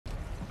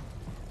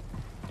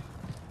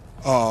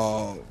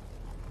Oh.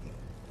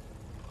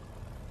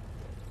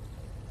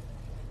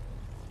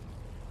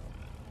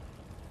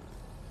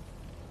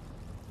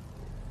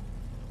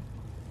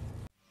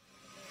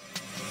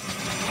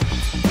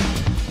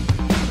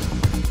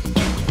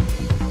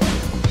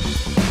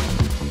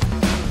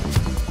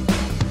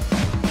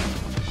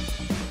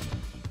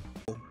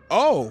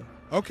 Oh,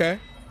 okay.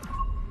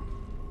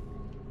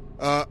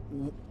 Uh,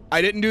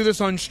 I didn't do this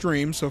on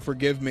stream, so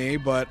forgive me,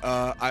 but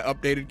I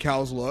updated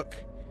Cal's look.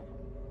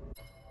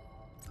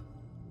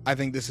 I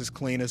think this is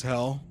clean as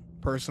hell,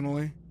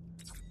 personally.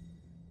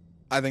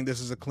 I think this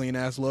is a clean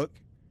ass look,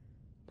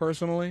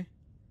 personally.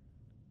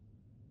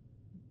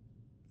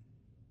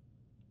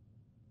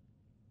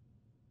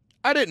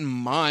 I didn't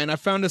mind. I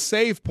found a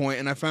save point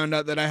and I found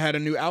out that I had a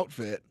new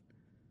outfit.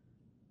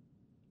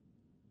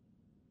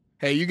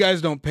 Hey, you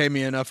guys don't pay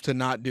me enough to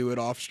not do it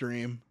off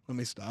stream. Let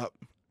me stop.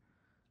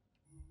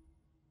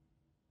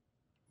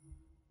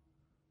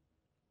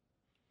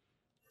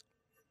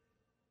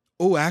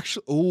 Oh,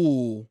 actually,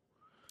 oh,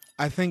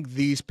 I think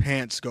these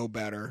pants go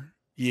better.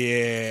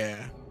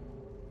 Yeah.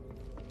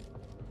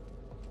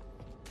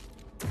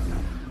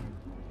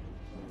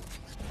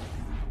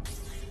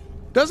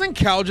 Doesn't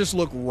Cal just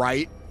look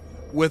right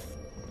with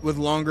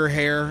longer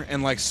hair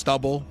and like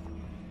stubble?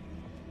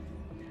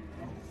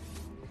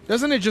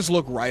 Doesn't it just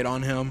look right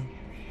on him?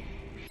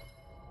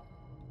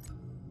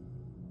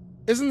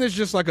 Isn't this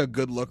just like a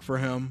good look for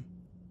him?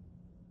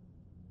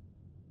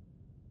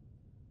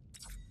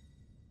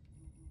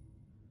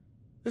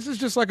 This is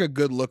just like a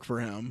good look for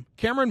him.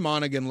 Cameron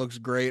Monaghan looks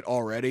great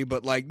already,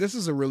 but like this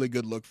is a really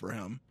good look for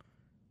him.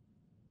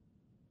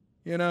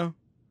 You know?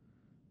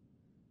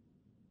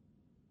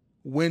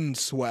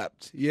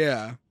 Windswept.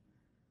 Yeah.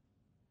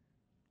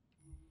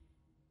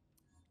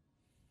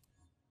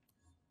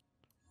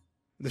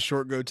 The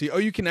short goatee. Oh,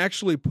 you can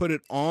actually put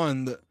it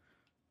on the.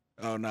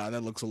 Oh no,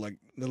 that looks like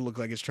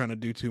it's trying to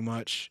do too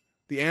much.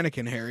 The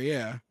Anakin hair,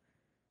 yeah.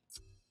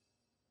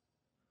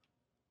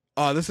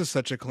 Oh, this is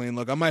such a clean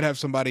look. I might have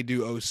somebody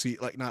do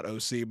OC, like not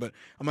OC, but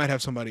I might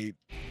have somebody.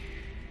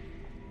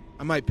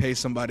 I might pay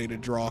somebody to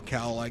draw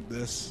Cal like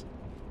this,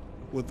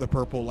 with the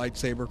purple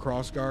lightsaber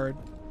crossguard.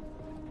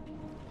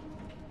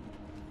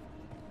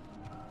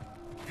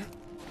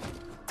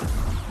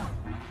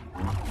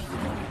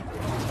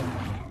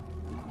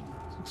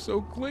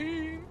 So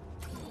clean.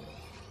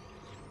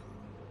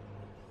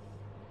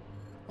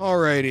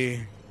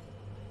 Alrighty.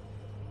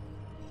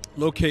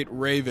 Locate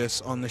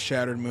Rayvis on the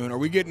Shattered Moon. Are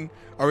we gonna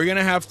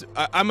have to?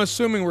 I'm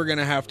assuming we're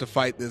gonna have to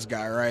fight this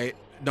guy, right?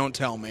 Don't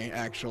tell me.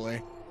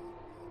 Actually,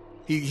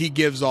 he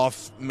gives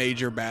off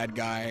major bad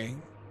guy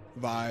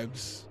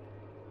vibes.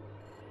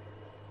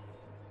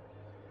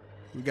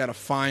 We gotta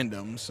find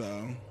him.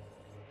 So,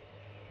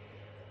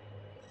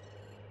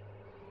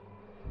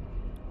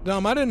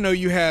 Dom, I didn't know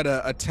you had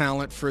a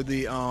talent for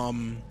the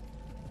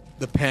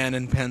pen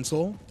and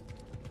pencil.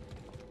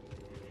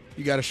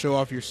 You got to show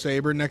off your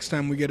saber next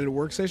time we get at a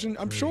workstation?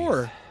 I'm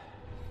sure.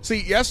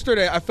 See,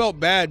 yesterday I felt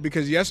bad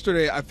because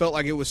yesterday I felt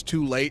like it was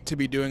too late to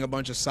be doing a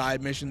bunch of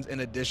side missions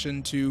in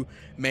addition to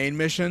main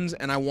missions,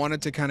 and I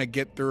wanted to kind of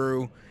get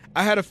through.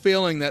 I had a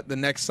feeling that the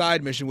next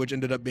side mission, which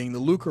ended up being the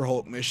Lucre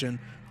Hulk mission,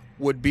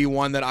 would be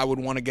one that I would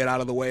want to get out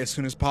of the way as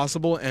soon as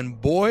possible, and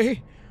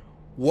boy,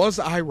 was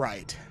I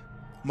right.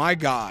 My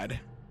God.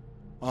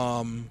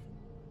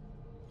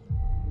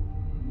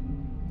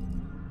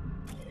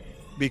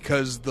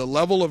 Because the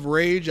level of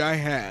rage I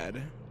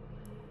had.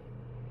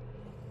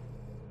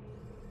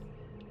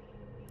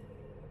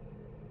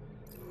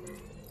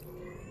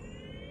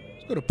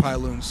 Let's go to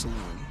Pyloon Saloon.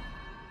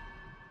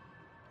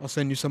 I'll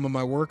send you some of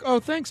my work. Oh,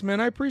 thanks, man.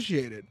 I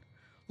appreciate it.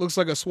 Looks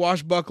like a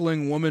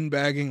swashbuckling,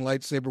 woman-bagging,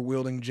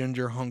 lightsaber-wielding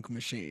ginger hunk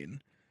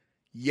machine.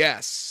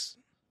 Yes.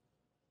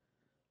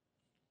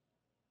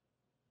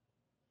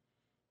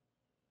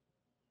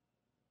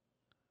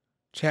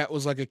 Chat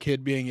was like a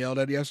kid being yelled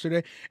at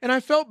yesterday. And I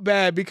felt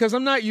bad because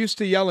I'm not used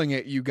to yelling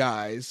at you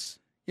guys.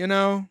 You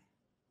know?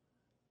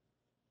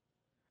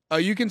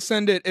 You can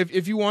send it,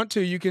 if you want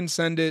to, you can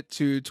send it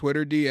to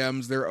Twitter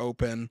DMs. They're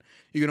open.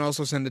 You can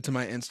also send it to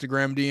my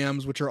Instagram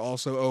DMs, which are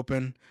also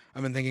open.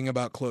 I've been thinking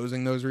about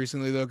closing those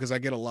recently, though, because I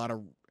get a lot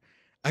of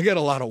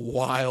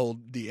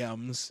wild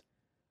DMs.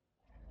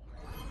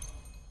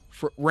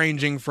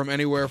 Ranging from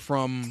anywhere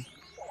from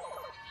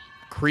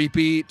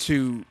creepy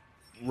to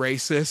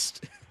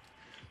racist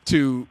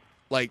to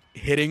like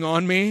hitting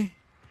on me.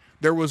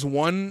 There was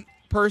one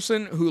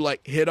person who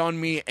like hit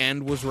on me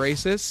and was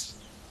racist.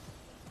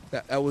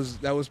 That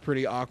was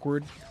pretty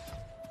awkward.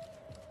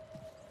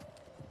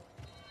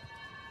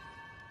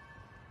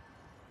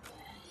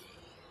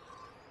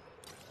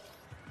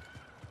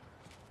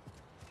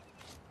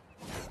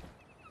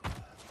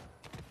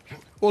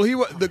 Well,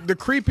 the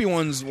creepy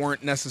ones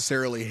weren't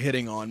necessarily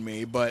hitting on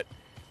me, but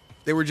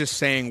they were just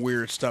saying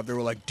weird stuff. They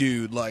were like,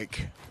 "Dude,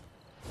 like,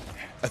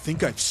 I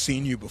think I've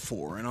seen you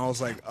before," and I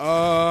was like,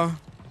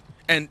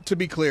 And to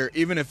be clear,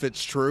 even if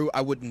it's true,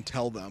 I wouldn't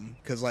tell them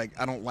because like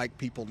I don't like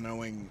people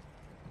knowing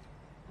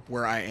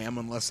where I am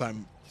unless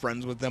I'm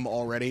friends with them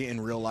already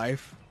in real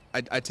life.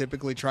 I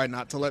typically try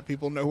not to let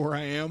people know where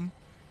I am.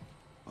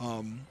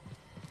 I'm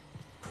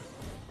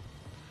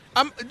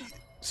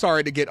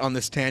sorry to get on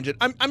this tangent.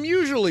 I'm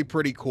usually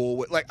pretty cool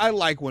with, like, I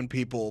like when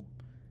people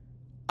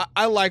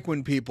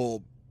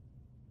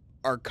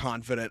are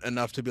confident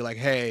enough to be like,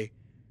 hey,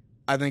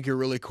 I think you're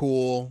really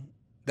cool.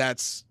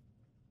 That's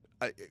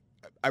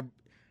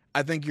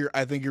I think you're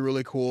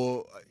really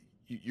cool.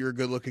 You're a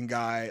good looking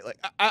guy. Like,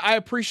 I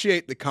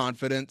appreciate the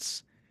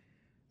confidence.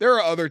 There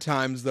are other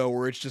times though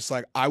where it's just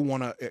like, I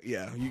want to,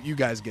 yeah, you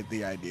guys get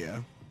the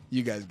idea.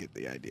 You guys get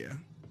the idea.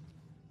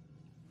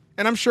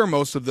 And I'm sure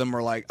most of them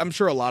are like, I'm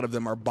sure a lot of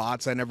them are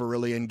bots. I never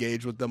really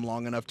engaged with them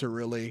long enough to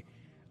really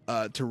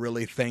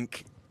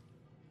think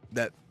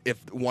that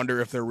wonder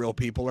if they're real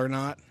people or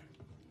not.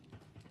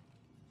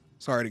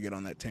 Sorry to get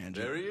on that tangent.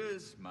 There he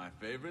is, my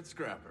favorite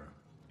scrapper.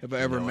 Have I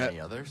ever met any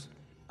others?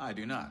 I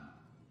do not.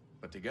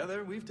 But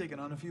together, we've taken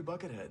on a few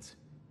bucketheads.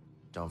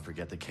 Don't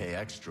forget the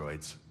KX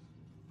droids.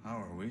 How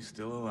are we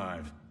still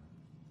alive?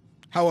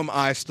 How am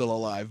I still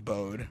alive,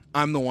 Bode?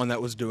 I'm the one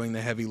that was doing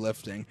the heavy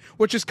lifting,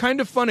 which is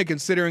kind of funny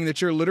considering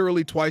that you're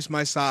literally twice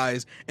my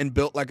size and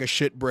built like a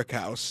shit brick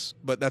house.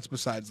 But that's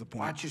besides the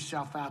point. Watch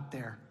yourself out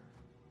there.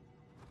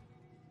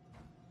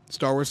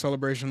 Star Wars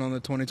Celebration on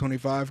the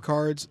 2025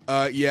 cards?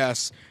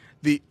 Yes.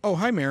 Oh,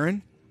 hi,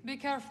 Marin. Be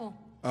careful.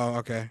 Oh,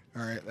 okay.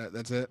 All right.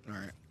 That's it. All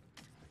right.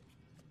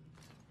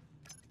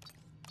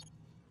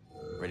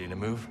 Ready to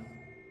move?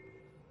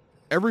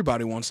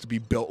 Everybody wants to be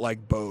built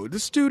like Bode.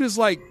 This dude is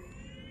like...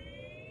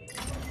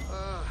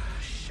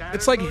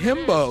 it's like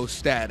himbo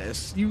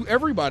status.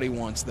 Everybody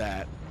wants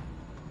that.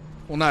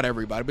 Well, not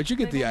everybody, but you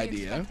get the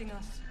idea.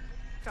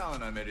 Cal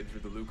and I made it through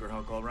the Lucre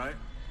Hulk all right.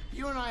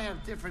 You and I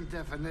have different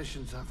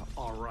definitions of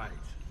all right.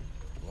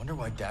 I wonder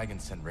why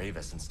Dagan sent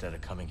Rayvis instead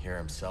of coming here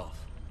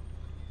himself.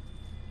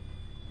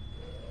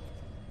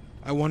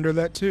 I wonder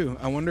that too.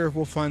 I wonder if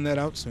we'll find that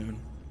out soon.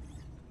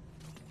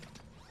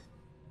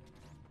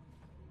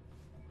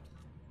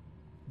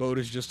 Bode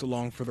is just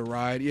along for the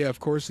ride. Yeah, of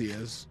course he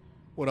is.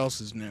 What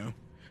else is new?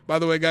 By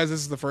the way, guys,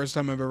 this is the first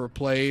time I've ever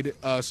played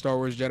Star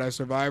Wars Jedi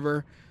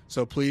Survivor,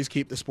 so please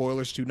keep the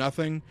spoilers to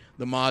nothing.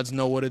 The mods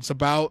know what it's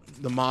about.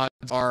 The mods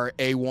are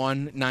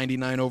A1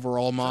 99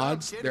 overall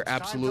mods. They're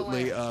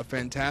absolutely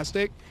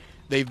fantastic.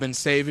 They've been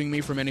saving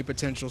me from any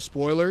potential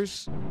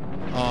spoilers.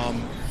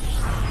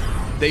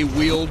 They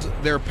wield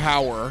their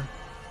power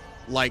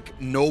like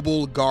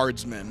noble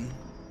guardsmen.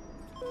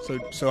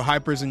 So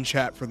hypers in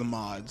chat for the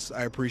mods.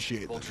 I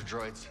appreciate them. Vulture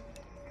droids.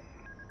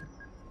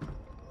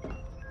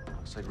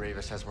 Looks like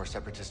Rayvis has more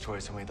separatist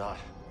toys than we thought.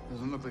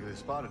 Doesn't look like they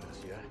spotted us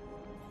yet.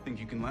 Think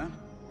you can land?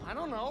 I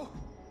don't know.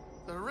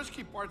 The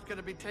risky part's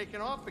gonna be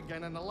taken off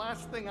again, and the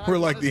last thing We're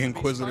like the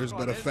Inquisitors,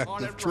 but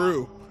effective.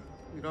 True.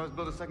 You could always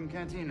build a second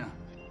cantina.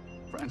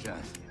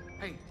 Franchise.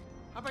 Hey,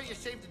 how about you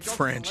save the joke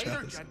Franchise. for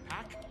later,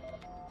 Jetpack?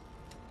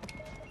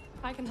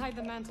 I can hide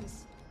the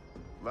mantis.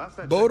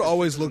 Bode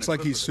always looks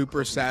like he's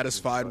super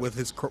satisfied with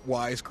his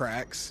wise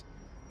cracks.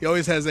 He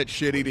always has that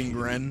shit-eating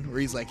grin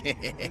where he's like,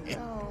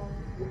 Oh.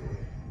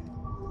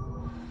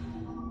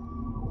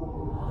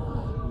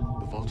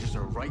 The vultures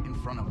are right in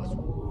front of us.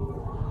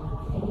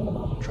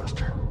 Trust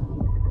her.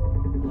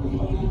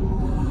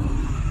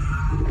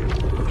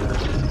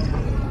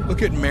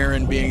 Look at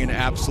Marin being an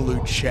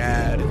absolute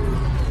Chad.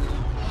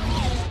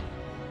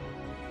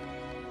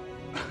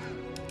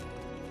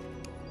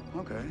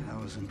 Okay, that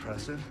was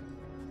impressive.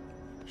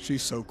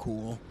 She's so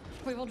cool.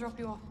 We will drop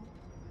you off.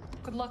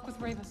 Good luck with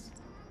Rayvis.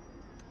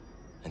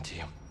 And to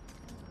you.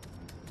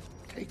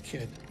 Hey,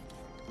 kid.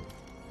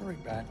 Hurry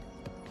back.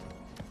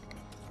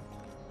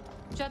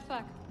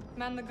 Jetpack,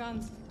 man the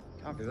guns.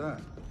 Copy that.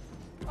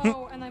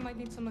 Oh, and I might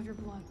need some of your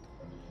blood.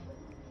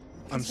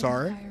 I'm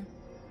sorry?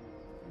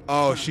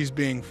 Oh, she's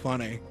being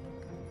funny.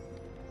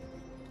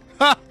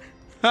 Ha!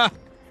 Ha!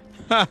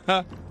 Ha!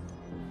 Ha!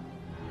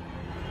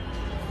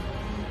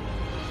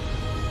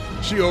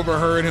 She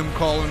overheard him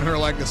calling her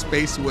like a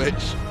space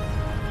witch.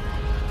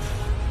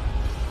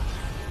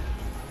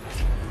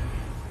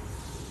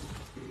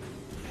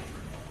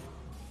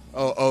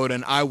 Oh,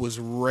 Odin, I was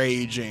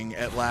raging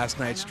at last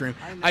night's stream.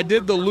 I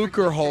did the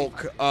Lucre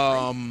Hulk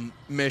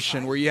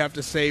mission where you have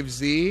to save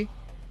Z.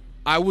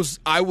 I was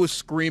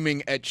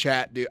screaming at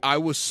chat, dude. I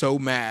was so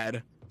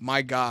mad.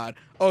 My God.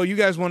 Oh, you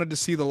guys wanted to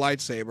see the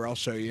lightsaber. I'll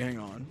show you. Hang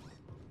on.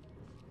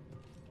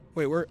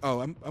 Wait, where?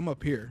 Oh, I'm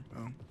up here.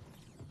 Oh.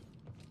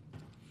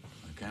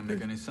 I can't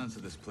make any sense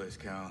of this place,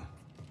 Cal.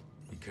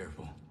 Be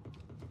careful.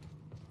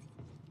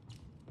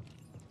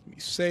 Let me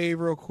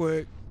save real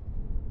quick.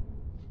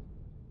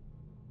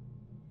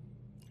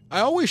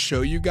 I always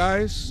show you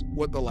guys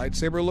what the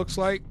lightsaber looks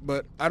like,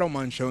 but I don't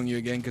mind showing you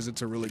again because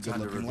it's a really good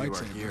looking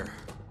lightsaber.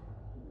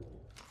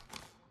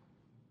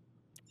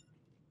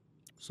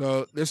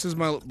 So this is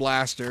my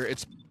blaster.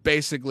 It's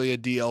basically a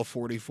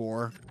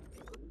DL-44.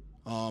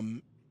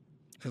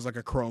 Has like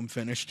a chrome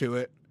finish to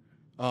it.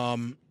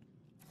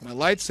 My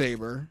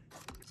lightsaber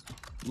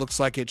looks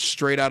like it's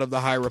straight out of the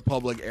High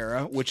Republic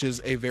era, which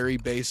is a very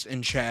based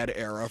in Chad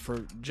era for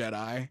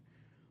Jedi.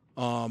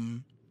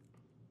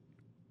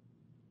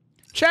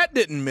 Chat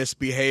didn't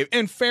misbehave.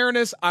 In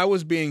fairness, I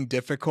was being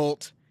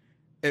difficult.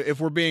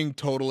 If we're being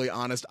totally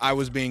honest, I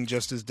was being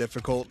just as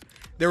difficult.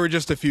 There were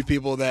just a few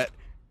people that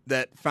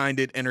find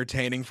it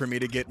entertaining for me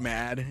to get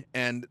mad,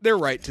 and they're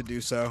right to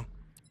do so.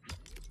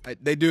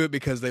 They do it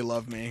because they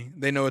love me.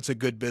 They know it's a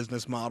good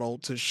business model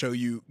to show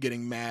you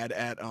getting mad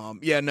at,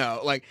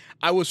 like,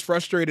 I was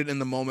frustrated in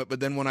the moment, but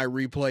then when I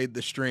replayed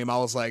the stream, I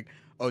was like,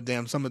 oh,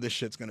 damn, some of this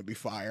shit's gonna be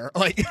fire.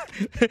 Like,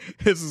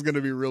 this is gonna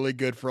be really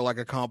good for, like,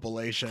 a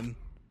compilation.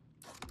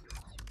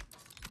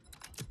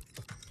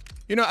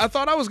 You know, I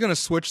thought I was gonna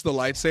switch the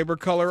lightsaber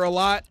color a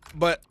lot,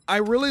 but I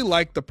really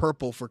like the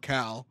purple for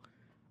Cal.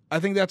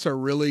 I think that's a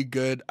really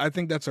good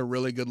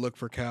look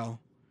for Cal.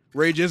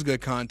 Rage is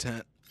good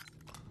content.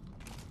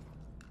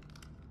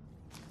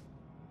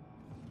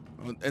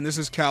 And this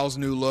is Cal's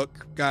new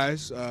look,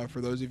 guys, for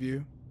those of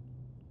you.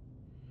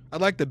 I'd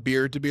like the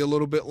beard to be a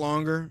little bit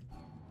longer.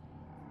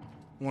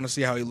 I want to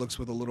see how he looks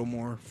with a little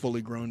more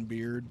fully grown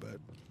beard, but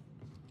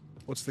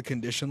what's the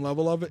condition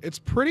level of it? It's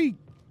pretty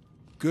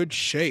good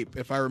shape,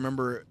 if I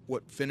remember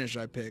what finish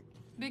I picked.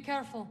 Be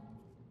careful.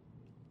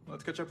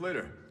 Let's catch up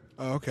later.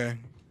 Oh, okay.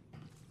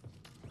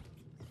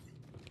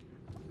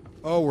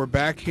 Oh, we're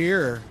back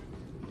here.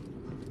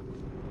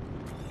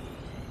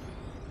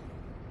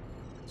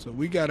 So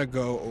we gotta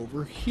go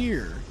over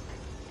here.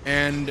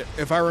 And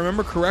if I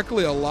remember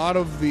correctly, a lot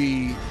of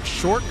the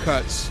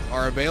shortcuts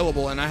are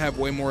available, and I have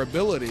way more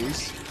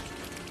abilities.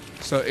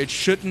 So it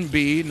shouldn't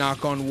be,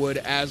 knock on wood,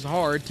 as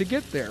hard to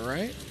get there,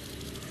 right?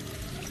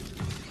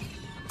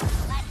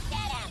 Let's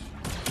get him.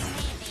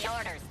 Leave the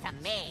orders to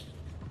me.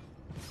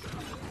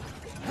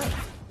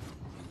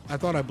 I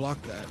thought I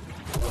blocked that.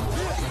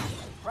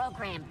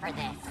 Program for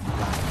this.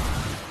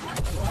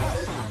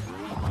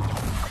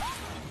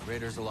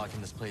 Raiders are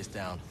locking this place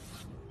down.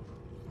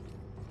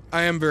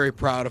 I am very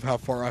proud of how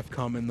far I've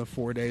come in the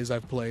 4 days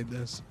I've played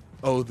this.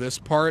 Oh, this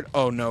part?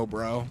 Oh no,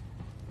 bro.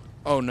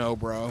 Oh no,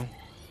 bro.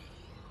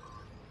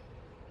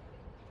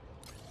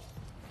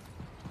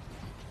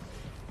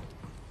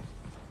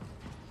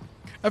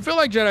 I feel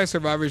like Jedi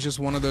Survivor is just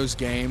one of those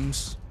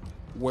games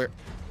where...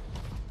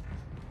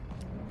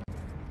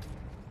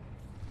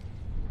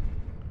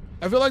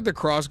 I feel like the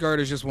Crossguard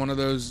is just one of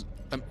those...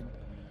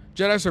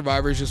 Jedi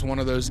Survivor is just one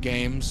of those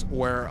games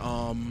where,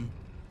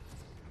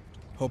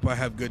 hope I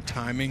have good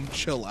timing.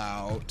 Chill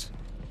out.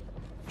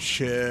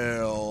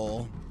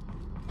 Chill.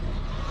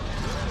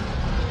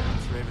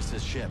 It's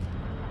Rayvis' ship.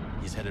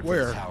 He's headed for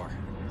Where? the tower.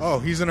 Oh,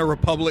 he's in a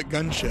Republic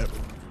gunship.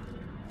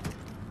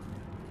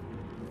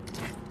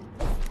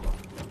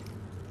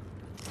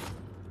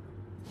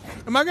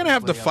 Am I gonna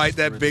have to fight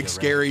that big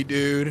scary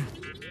dude?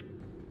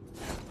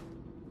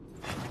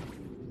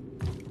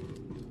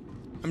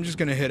 I'm just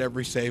gonna hit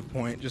every save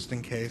point just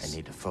in case. I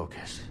need to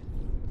focus.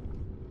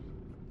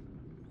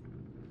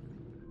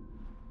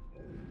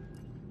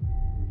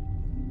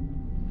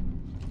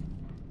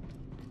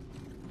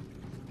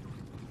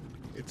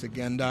 It's a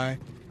Gendai.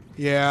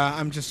 Yeah,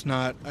 I'm just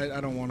not. I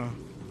don't want to.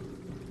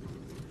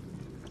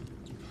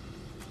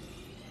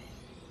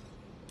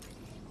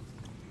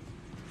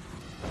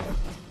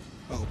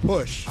 Oh,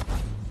 push.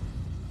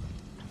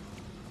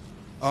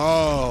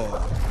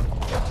 Oh.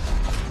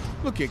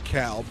 Look at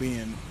Cal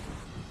being...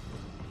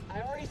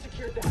 I already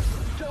secured that.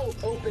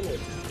 Don't open it.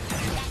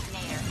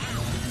 Detonator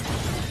out.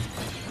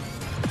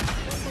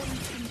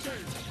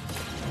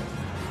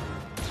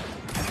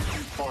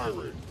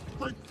 Firing.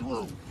 Break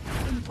through.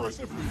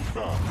 Impressively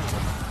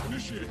fast.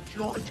 Initiate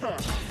your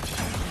attack.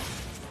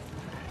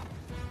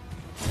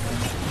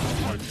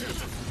 I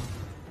hit.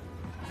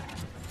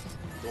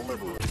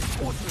 Deliver it.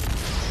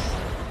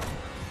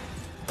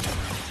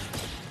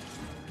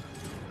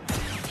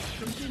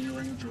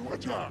 Continuing to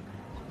attack.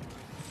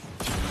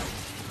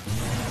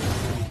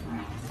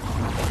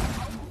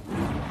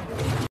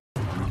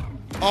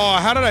 Oh,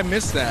 how did I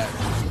miss that?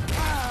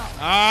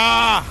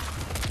 Ah!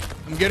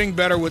 I'm getting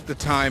better with the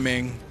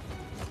timing.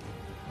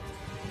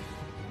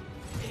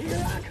 Here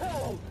I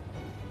come.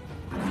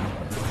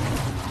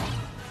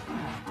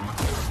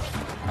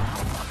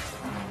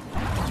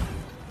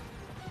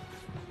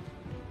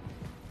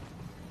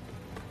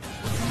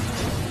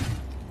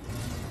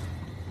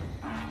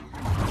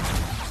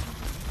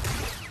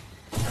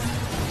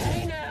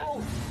 Hey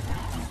now.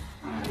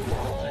 Come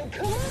on,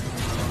 come on.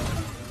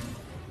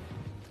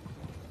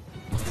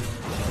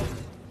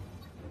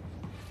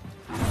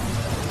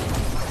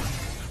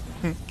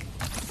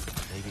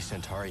 Maybe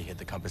Centauri hit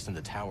the compass in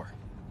the tower.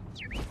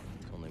 There's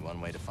only one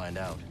way to find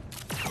out.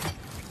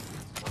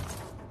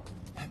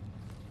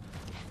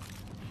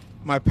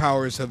 My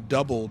powers have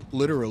doubled,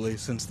 literally,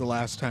 since the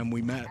last time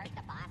we met. Heard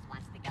the boss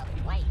wants to go.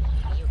 Wait,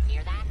 you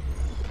hear that?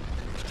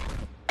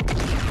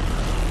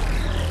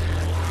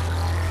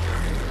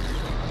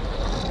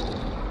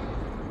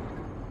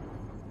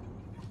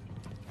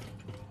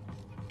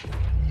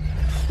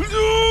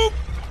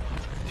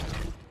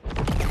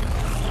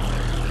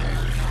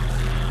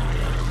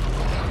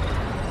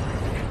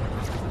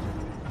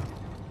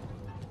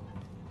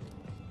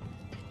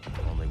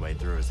 The only way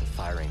through is the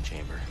firing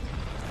chamber.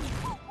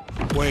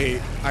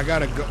 Wait, I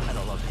gotta go. I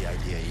don't love the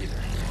idea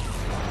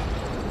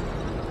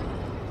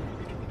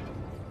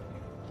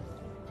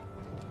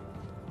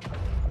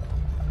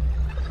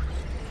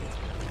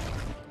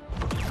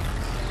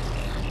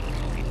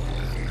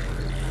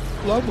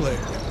Lovely.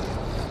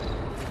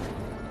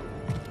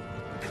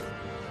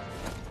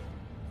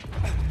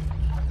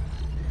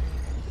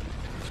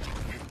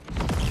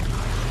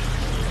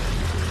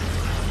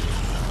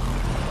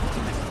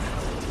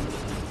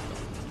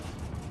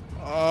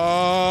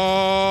 Oh!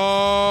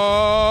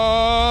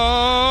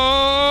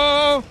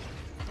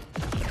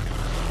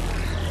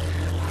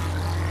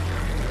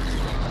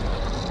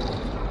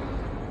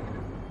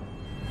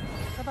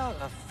 How about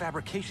a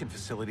fabrication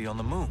facility on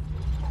the moon?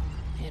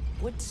 It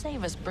would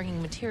save us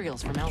bringing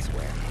materials from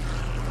elsewhere.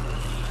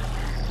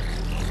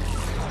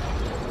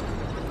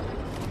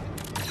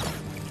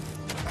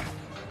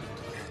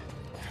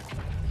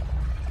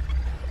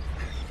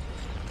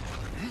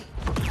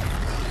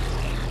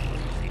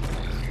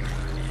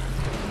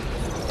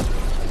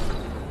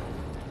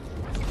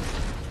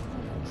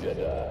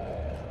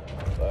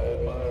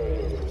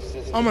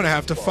 I'm gonna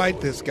have to fight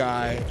this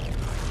guy.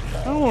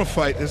 I don't want to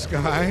fight this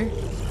guy.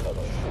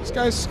 This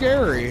guy's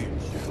scary.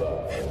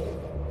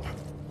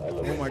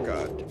 Oh my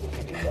god.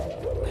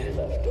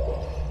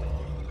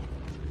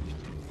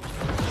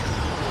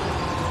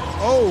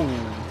 Oh!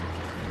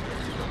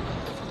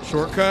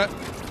 Shortcut?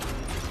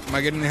 Am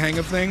I getting the hang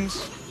of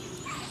things?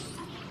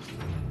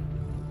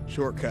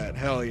 Shortcut,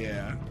 hell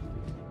yeah.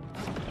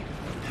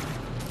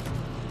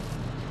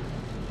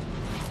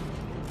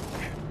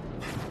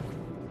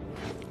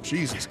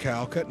 Jesus,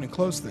 Cal, cutting it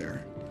close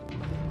there.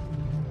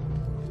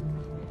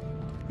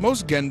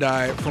 Most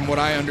Gendai, from what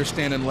I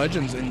understand in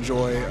Legends,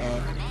 enjoy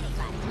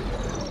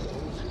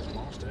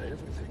Master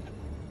everything.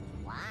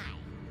 Why?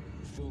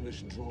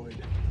 Foolish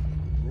droid.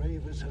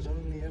 Rayvis has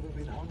only ever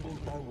been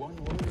humbled by one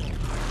word.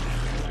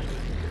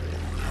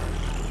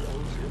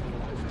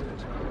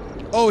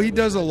 Oh, he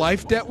does a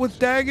life debt with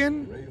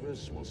Dagon?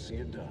 Rayvis will see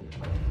it done.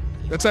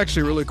 That's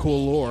actually really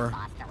cool lore.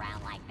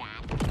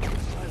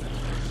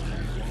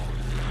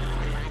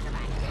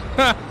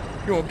 Ha!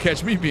 You won't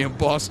catch me being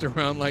bossed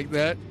around like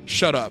that.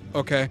 Shut up,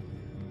 okay?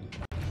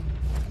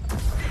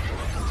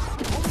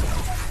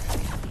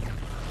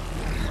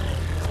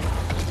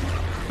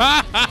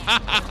 Ha ha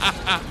ha ha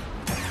ha!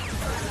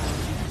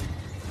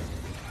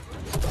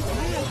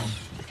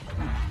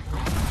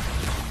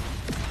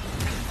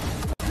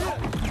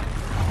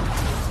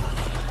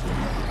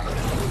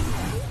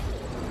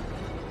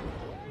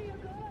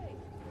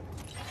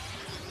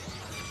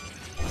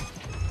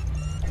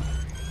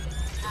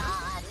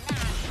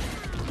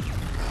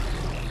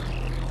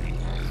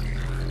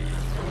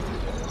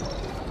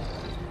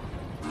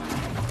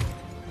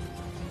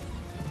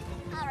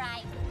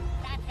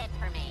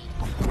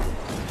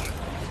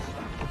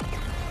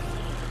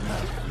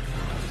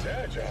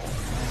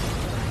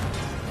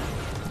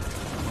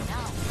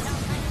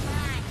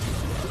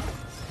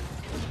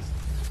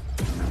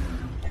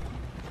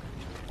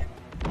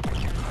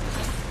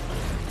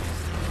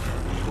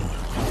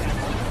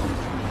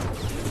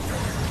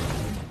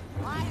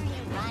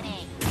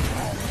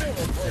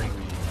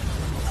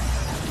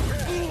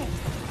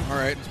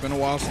 Alright, it's been a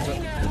while since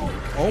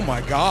Oh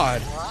my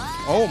god.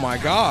 Oh my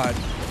god.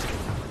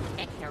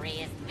 Victory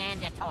is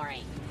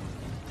mandatory.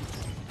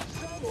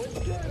 The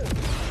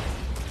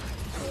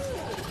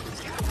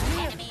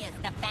enemy is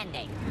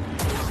defending.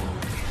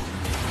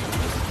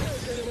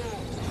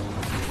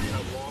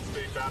 Have lost a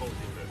battle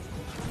unit.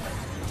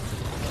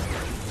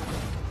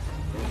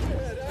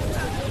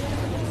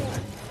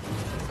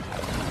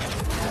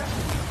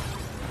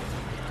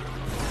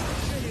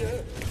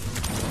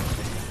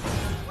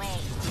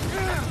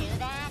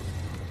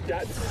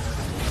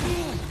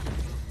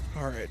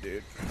 Alright,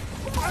 dude.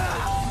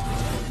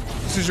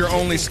 This is your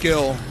only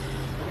skill.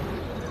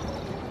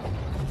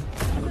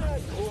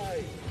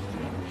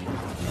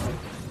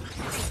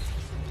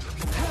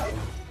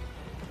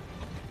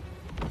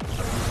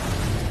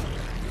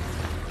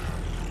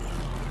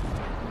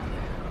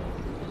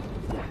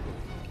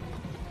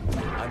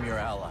 I'm your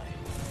ally.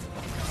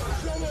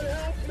 Someone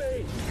help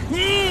me!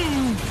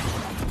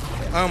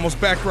 I almost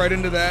backed right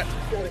into that.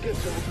 Gotta get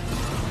some.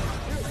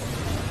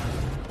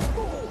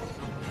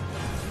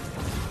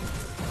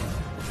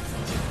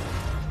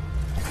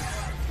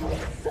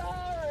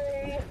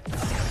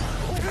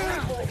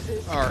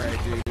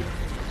 Alright, dude.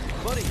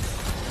 Buddy,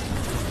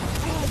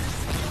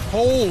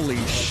 Holy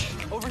sh...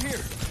 over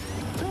here.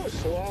 Too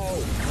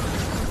slow.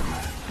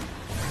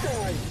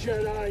 Die,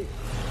 Jedi.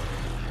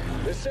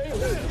 This ain't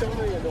worth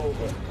dying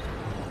over.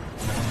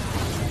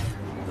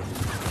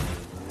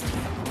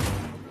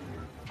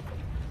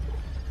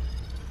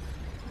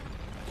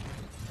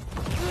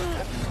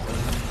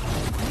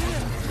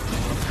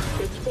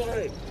 It's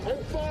fine.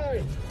 I'm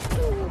fine.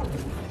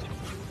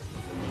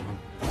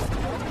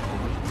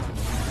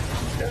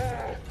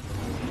 Ah.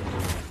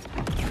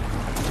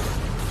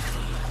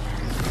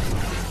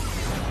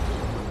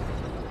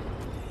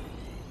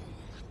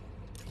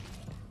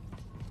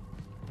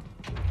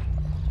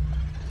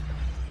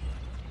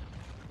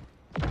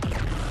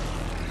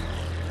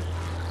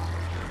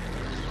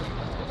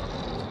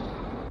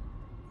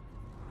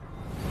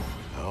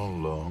 How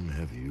long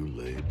have you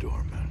laid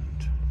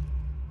dormant?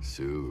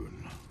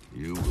 Soon,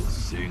 you will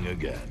sing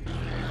again.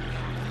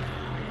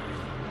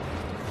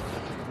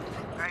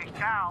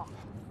 Cal.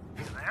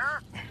 You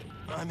there?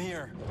 I'm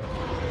here. You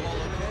all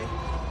okay?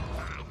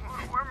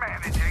 We're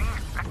managing.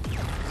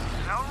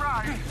 No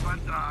rush, but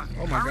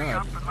oh my hurry God.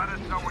 up and let us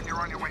know when you're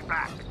on your way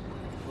back.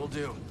 Will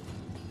do.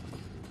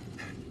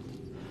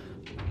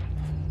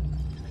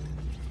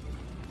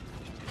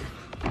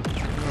 No,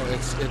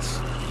 it's.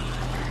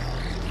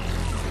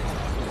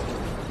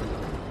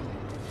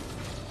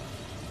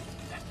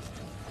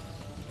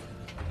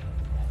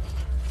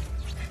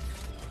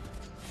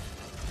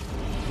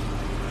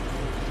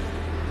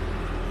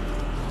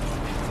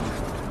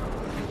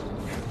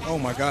 Oh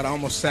my God, I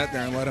almost sat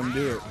there and let him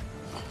do it.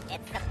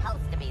 It's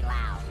supposed to be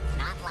loud,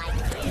 not like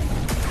this.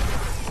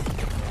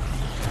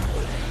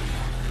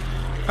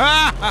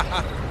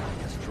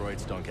 Guess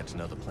droids don't get to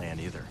know the plan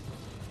either.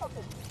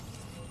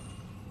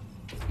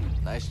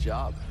 Nice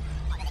job.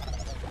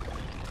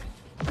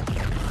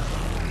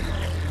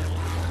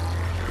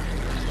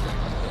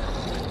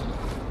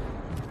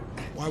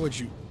 Why would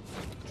you?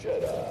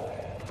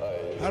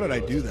 How did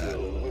I do that?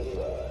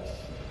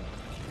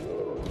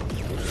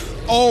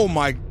 Oh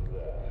my.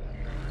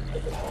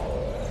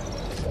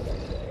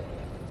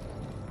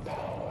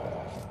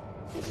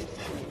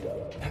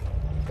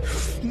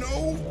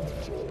 No.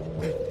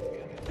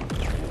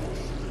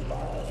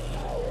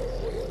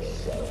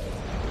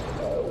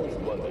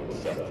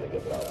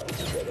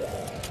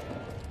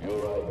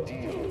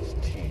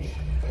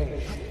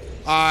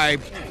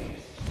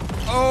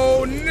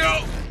 Oh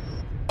no.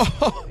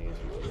 Oh.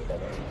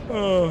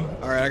 Oh.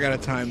 All right, I gotta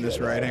time this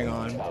right. Hang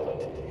on.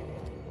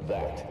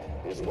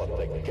 That is what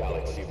the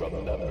galaxy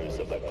remembers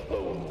of the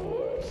Clone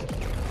Wars.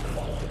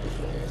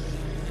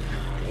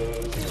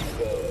 Those who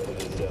fell for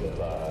this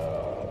empire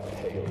are a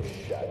pale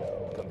shadow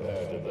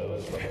compared to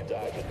those from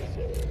Dagon's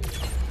age.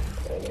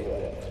 And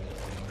yet,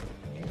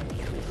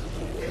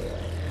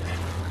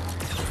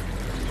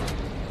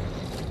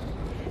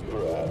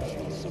 perhaps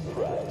you'll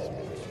surprise me.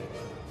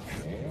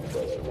 You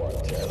must want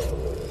to tell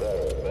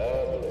very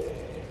badly.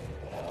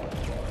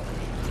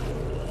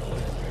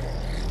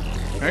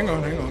 Hang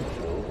on, hang on.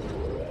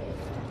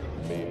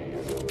 Maybe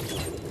you're going to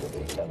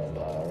the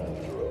Empire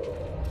after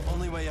all.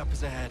 Only way up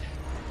is ahead.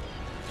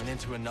 And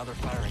into another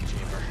firing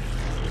chamber.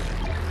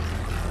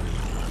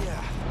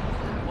 Yeah,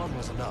 one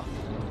was enough.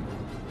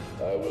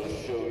 I will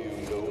show you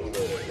no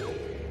mercy.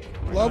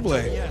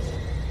 Lovely.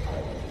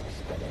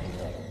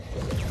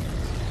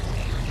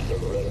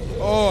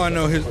 Oh, I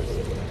know his.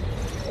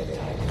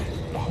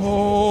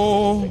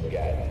 Oh. A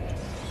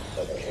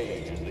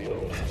cage is the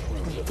only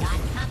truth. Got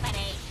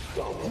company.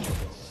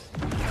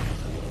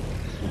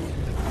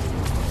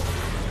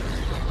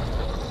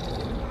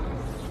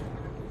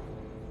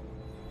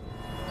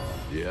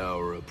 The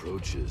hour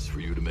approaches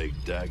for you to make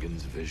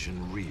Dagon's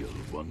vision real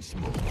once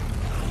more.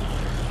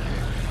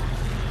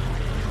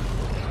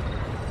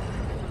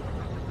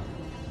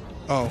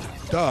 Oh,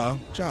 duh,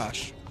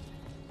 Josh.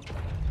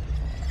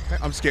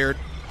 I'm scared.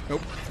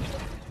 Nope.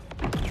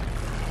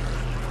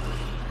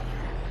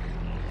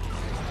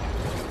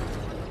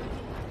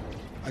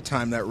 I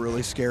timed that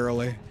really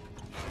scarily.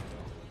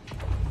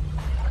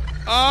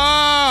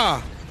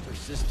 Ah!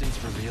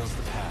 Persistence reveals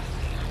the path.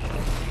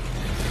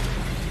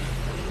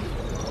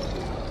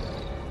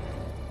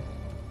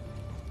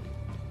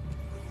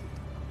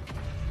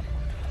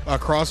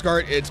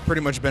 Crossguard, it's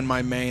pretty much been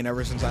my main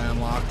ever since I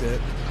unlocked it.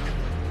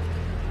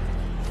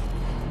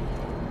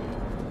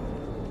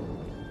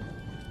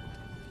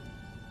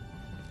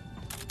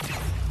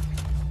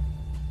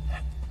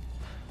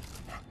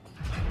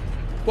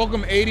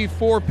 Welcome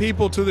 84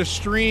 people to the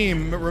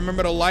stream.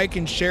 Remember to like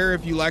and share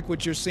if you like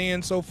what you're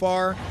seeing so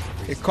far.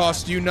 It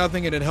costs you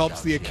nothing and it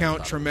helps the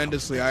account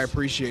tremendously. I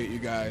appreciate you We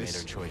made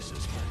guys. our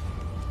choices, but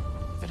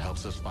if it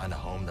helps us find a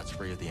home that's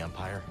free of the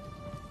Empire,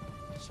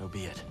 so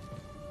be it.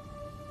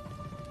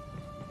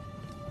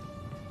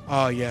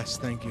 Oh, yes,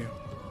 thank you.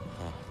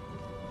 Huh.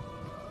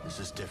 This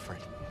is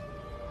different.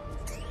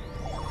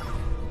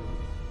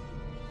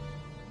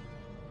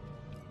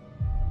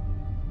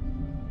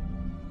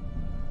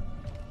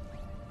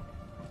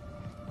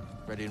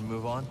 Ready to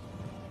move on?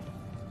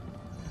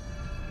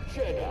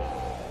 Jedi,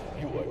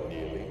 you are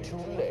nearly too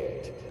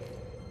late.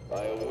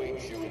 I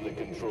await you in the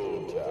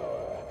control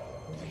tower.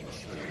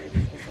 Reach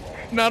me.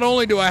 Not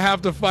only do I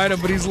have to fight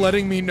him, but he's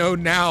letting me know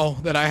now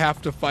that I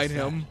have to fight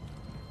him.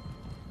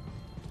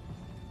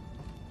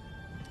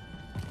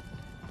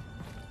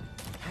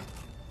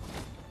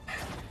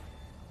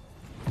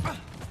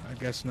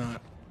 I guess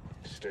not.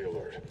 Stay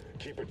alert.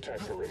 Keep a tight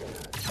perimeter.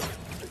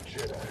 The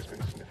Jedi has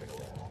been sniffing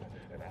around,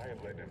 and I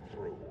am letting him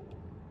through.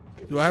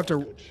 Do I have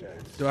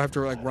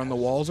to like run the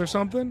walls or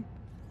something?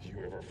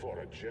 You ever fought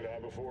a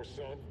Jedi before,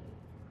 son?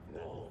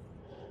 No.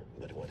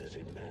 But what does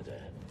it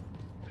matter?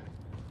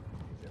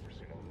 You've never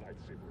seen a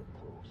lightsaber up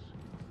close.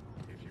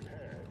 If you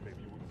had, maybe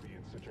you wouldn't be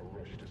in such a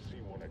rush to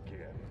see one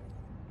again.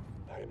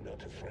 I am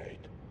not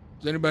afraid.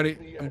 Is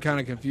anybody? I'm kind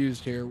of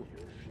confused here. Your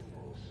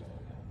funeral, son.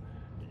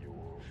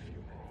 Your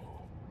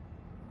funeral.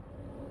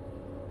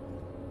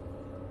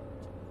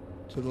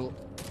 To the.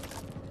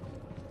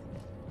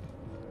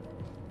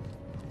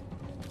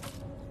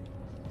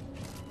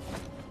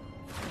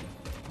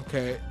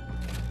 Okay.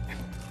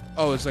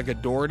 Oh, it's like a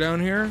door down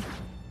here?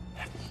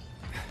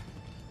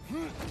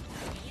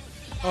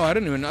 Oh, I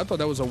thought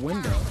that was a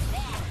window.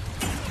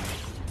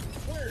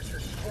 Where's your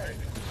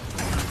strength?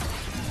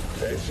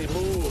 Fancy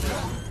move.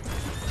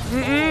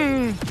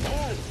 Mm-mm.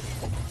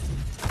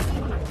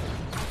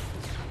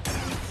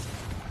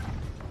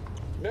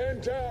 Man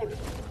down.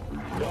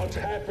 Not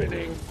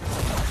happening.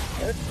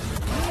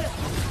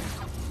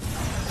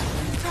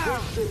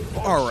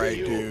 All right,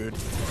 dude.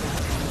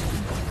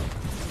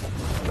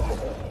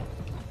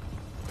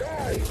 Die!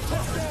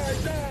 Die!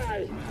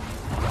 Die!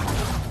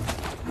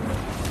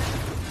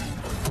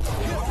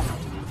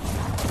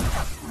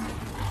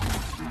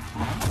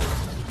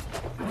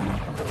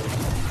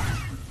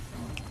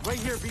 Right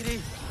here, BD.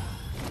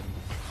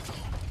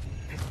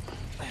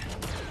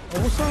 Oh,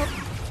 what's up?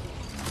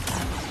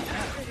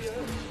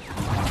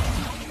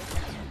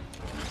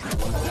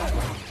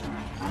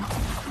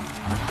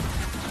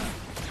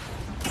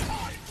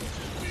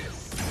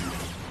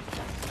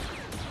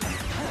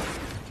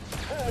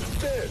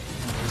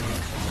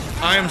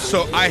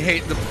 I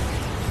hate the...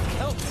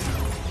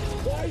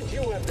 Why'd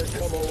you have to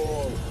come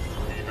along?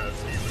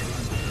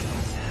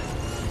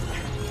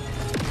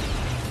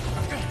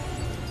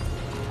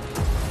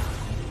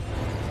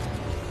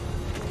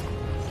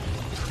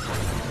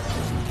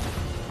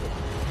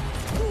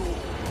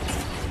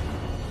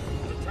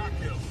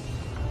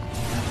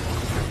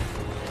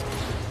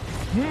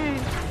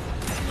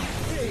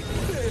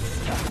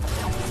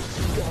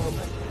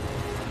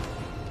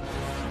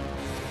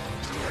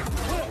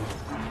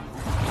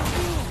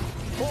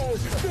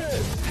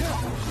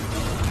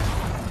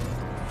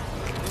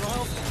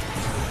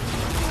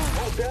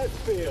 How'd that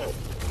feel?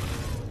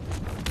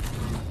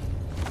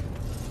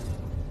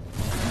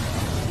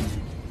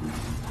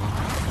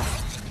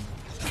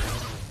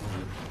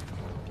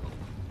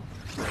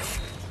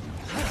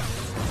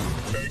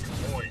 Take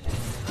point.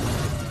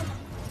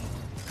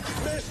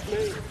 Missed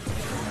me.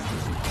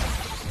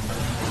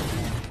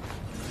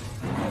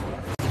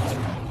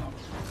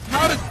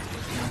 How did...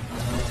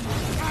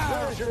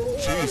 Where's your wallet?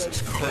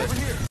 Jesus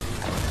Christ.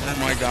 Oh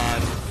my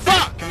God.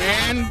 Fuck,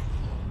 man!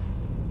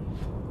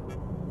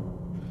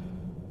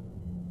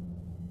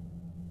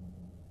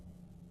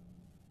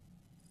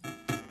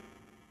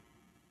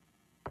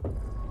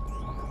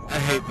 I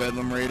hate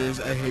Bedlam Raiders.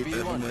 I hate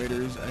Bedlam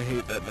Raiders. I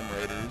hate Bedlam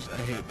Raiders. I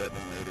hate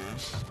Bedlam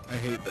Raiders. I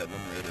hate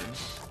Bedlam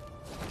Raiders.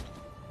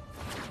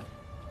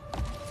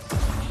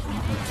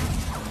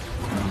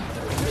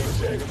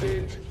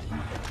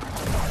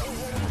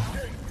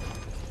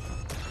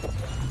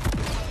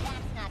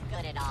 That's not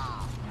good at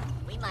all.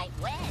 We might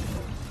win.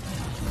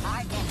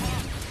 Hard to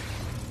hit.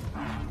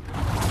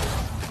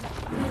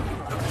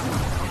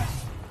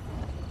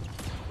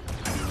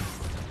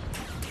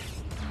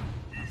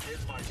 In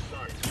my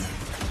sight.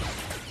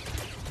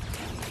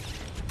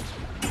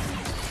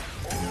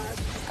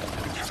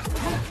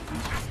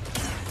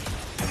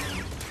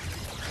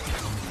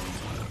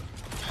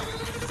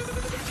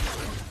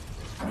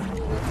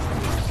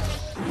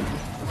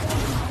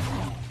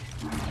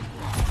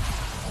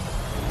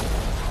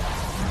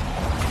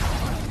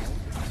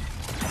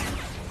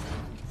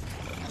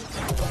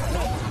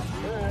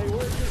 Hey,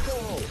 where'd you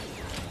go?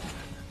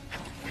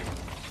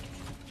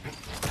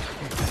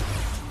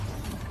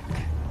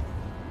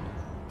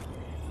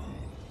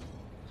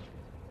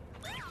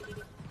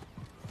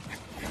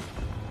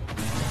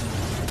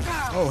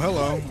 Oh,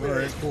 hello. All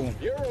right, cool.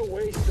 You're a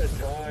waste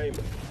of time.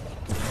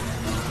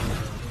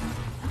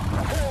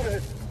 Got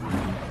it.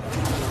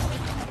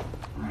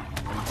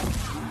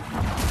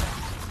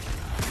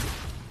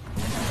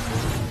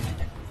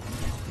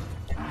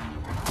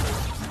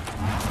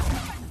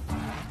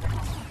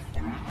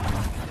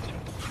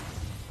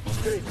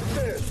 Take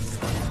this.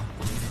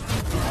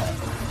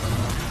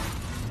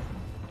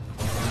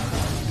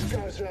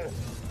 Gaza.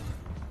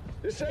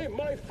 This ain't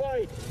my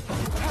fight.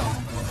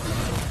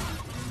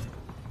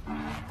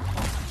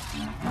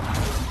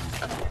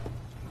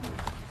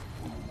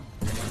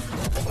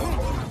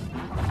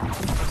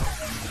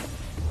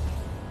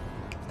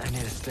 I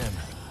need a stim.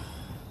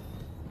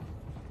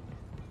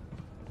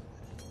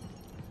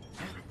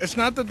 It's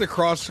not that the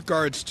cross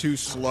guard's too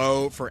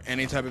slow for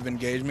any type of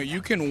engagement.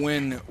 You can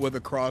win with a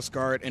cross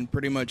guard in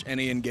pretty much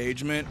any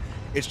engagement.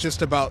 It's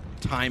just about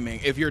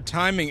timing. If your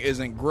timing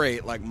isn't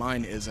great, like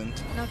mine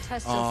isn't, No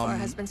test so far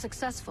has been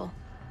successful.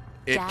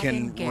 it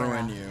can Dagan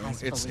ruin Gera you.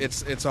 has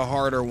It's a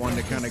harder one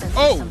to kind of. Senses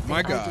Oh something my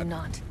I do God!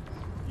 not.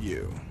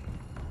 You.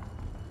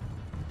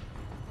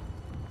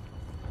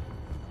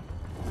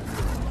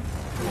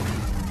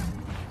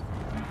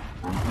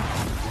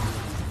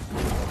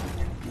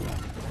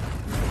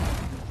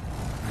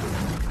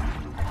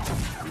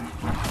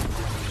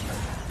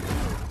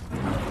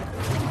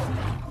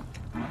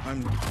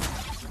 I'm.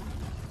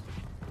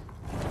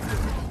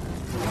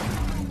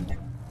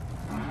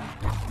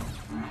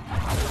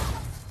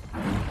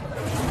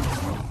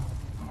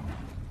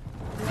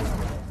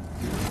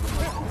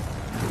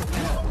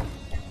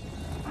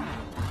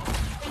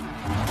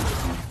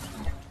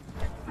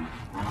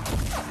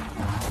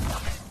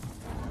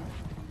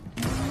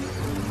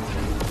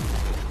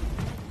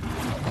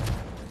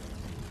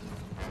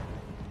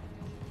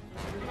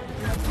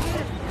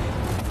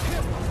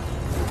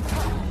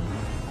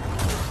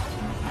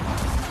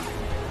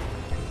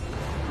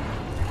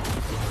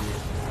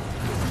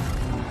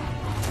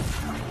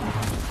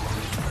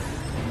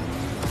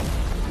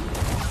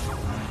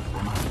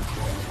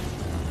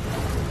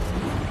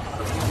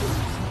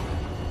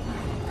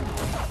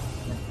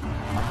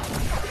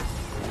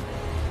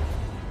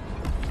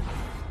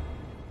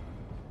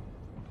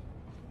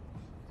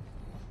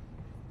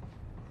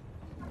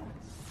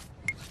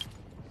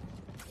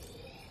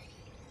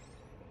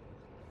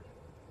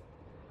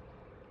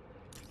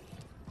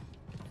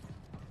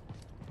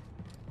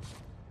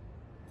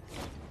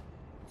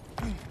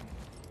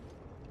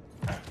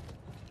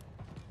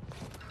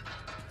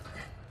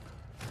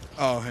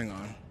 Oh, hang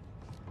on.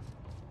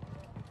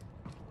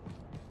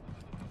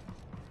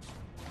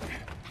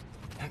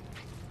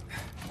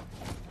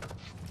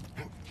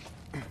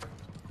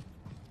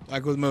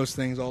 Like with most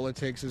things, all it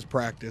takes is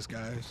practice,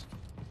 guys.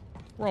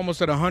 We're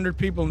almost at 100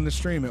 people in the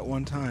stream at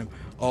one time.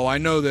 Oh, I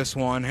know this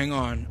one. Hang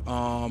on.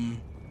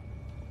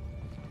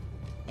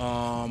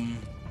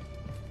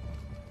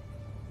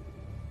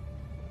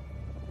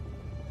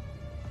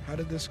 How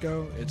did this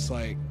go? It's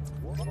like...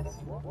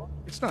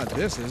 It's not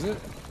this, is it?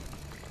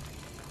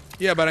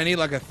 Yeah, but I need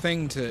like a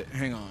thing to...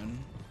 Hang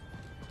on.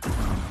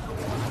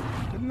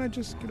 Didn't I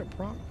just get a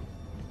prompt?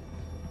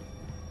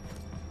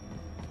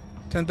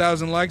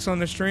 10,000 likes on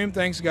the stream.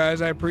 Thanks,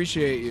 guys. I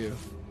appreciate you.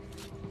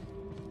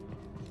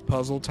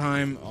 Puzzle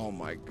time. Oh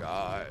my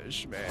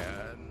gosh,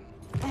 man.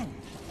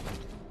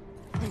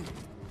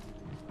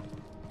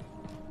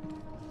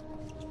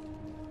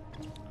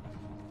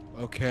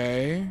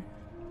 Okay.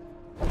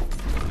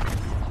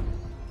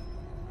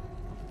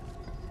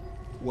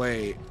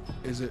 Wait,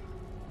 is it?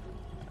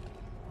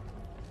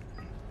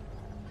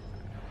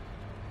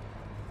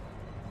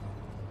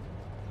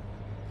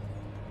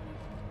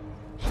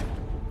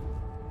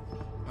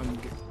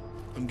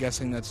 I'm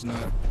guessing that's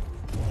not.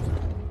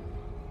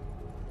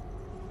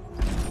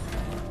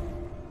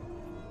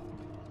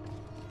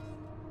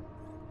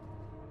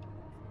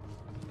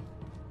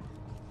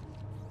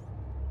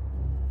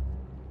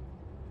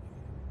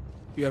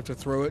 You have to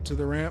throw it to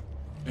the ramp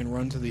and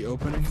run to the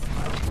opening.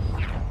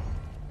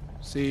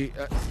 See?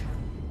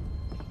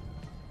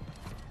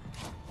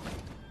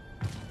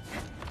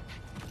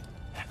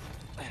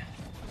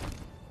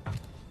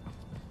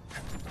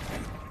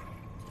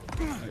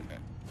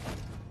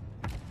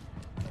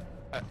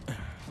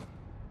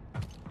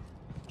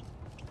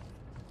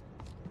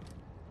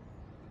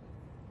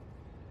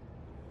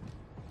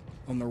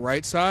 On the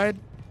right side?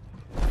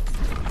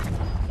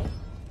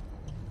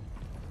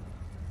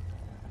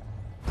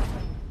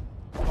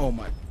 Oh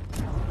my.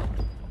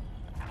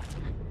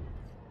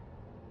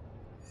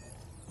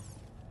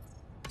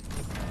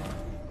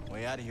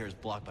 Way out of here is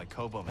blocked by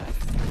Kobo Mag.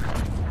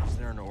 Is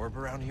there an orb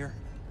around here?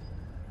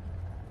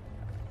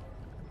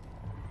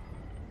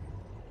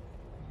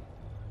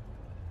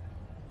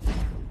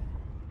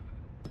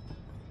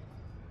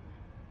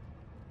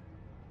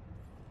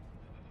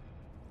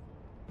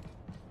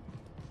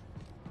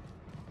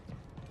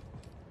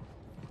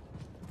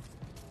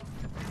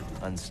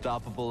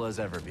 Unstoppable as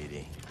ever,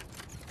 BD.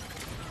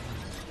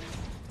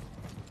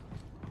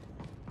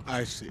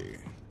 I see.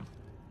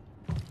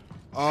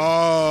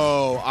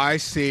 Oh, I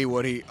see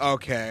what he...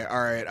 Okay,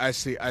 all right. I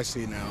see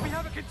now. We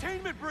have a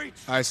containment breach.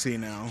 I see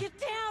now. Get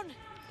down.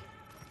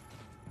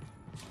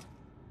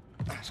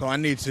 So I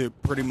need to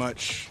pretty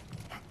much...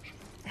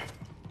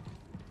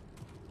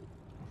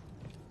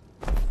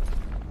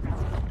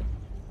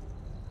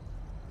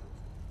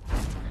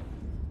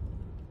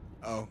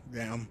 Oh,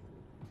 damn.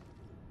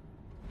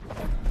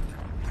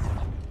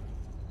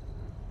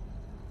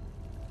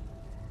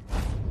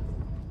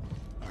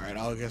 Alright,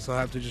 I guess I'll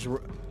have to just...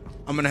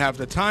 I'm gonna have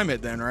to time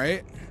it then,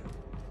 right?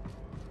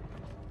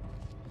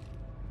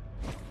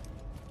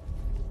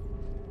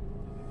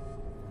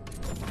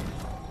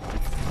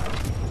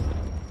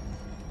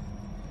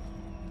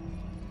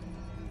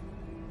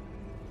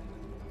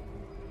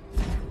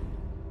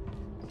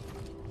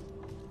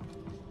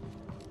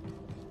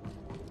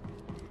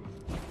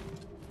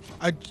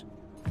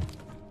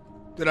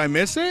 Did I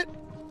miss it?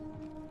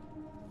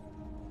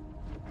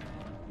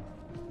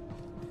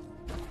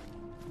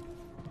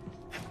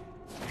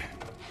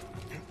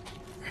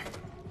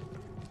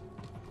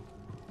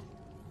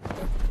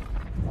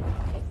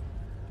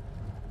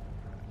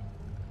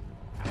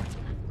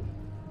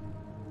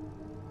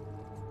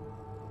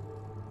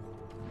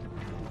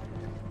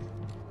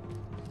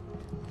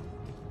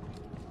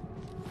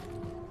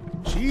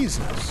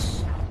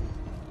 Jesus.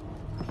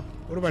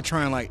 What if I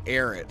try and like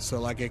air it so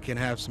like it can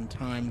have some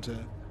time to...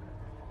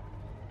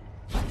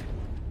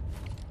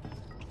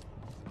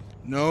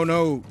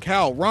 No,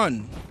 Cal,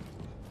 run.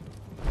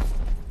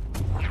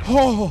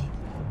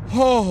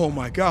 Oh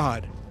my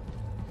God.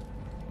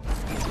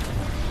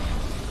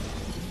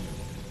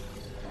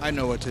 I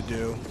know what to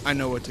do.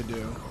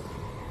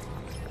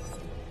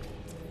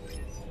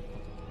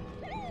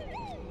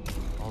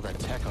 All that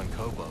tech on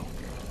Kobo.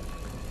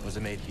 Was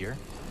it made here?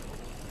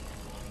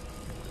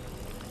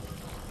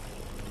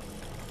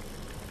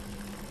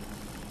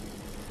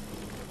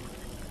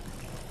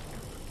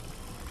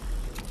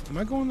 Am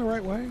I going the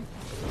right way?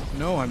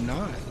 No, I'm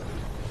not.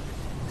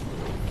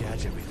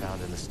 Gadget we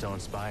found in the stone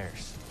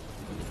spires.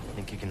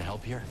 Think you can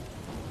help here?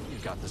 You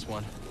got this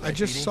one. I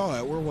just saw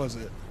it. Where was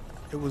it?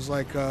 It was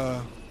like,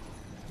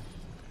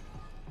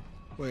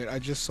 wait, I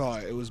just saw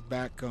it. It was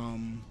back,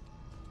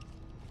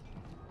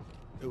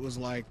 it was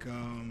like,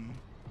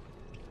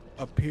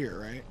 up here,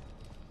 right?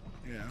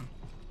 Yeah.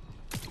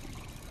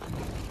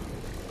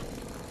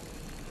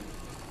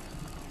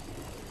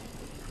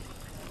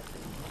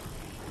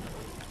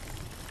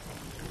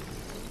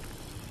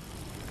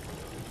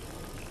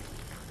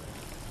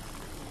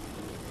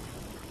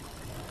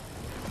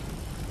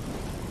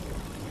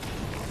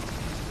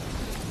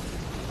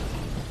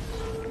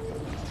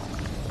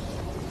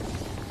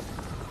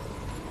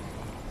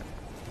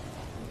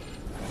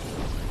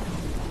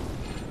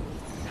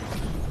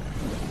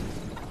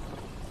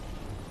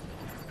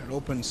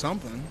 open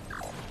something.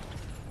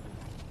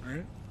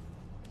 Right?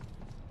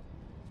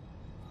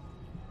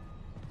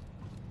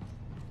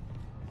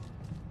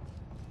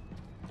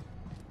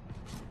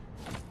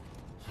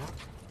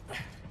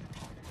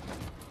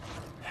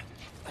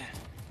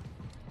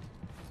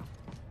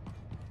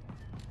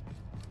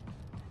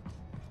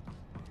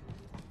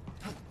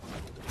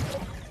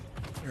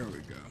 There we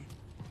go.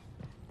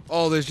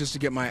 All this just to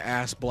get my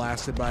ass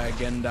blasted by a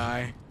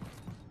Jedi.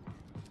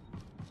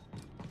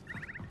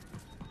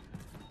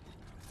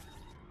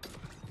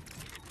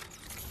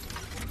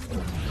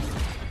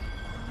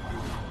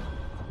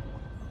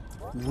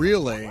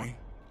 Really?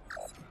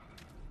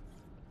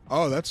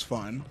 Oh, that's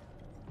fun.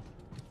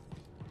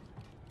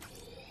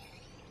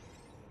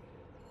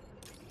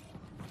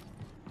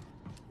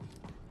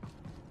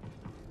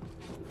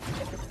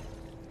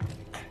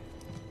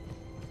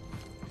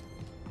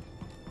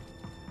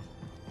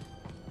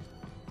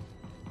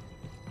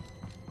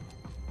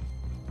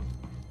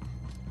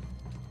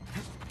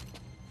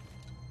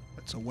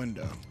 That's a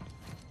window.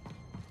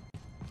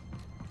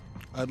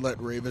 I'd let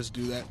Rayvis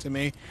do that to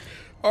me.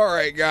 All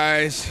right,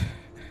 guys.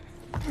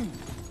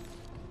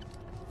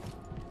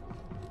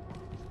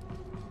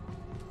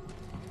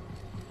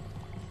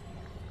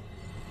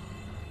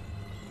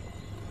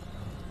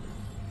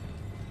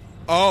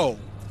 Oh.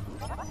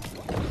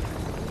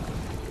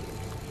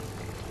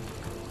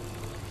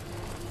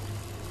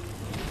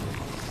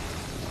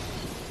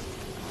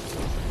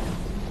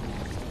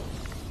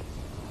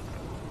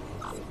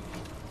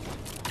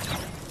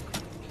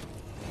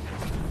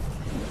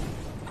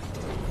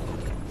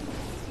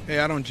 Hey,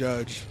 I don't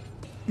judge.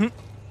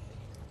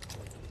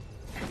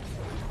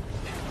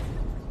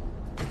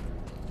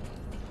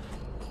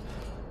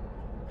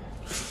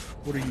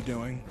 What are you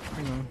doing?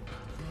 Hang on.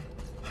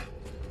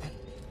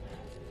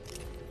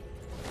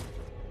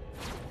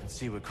 Let's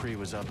see what Kree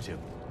was up to.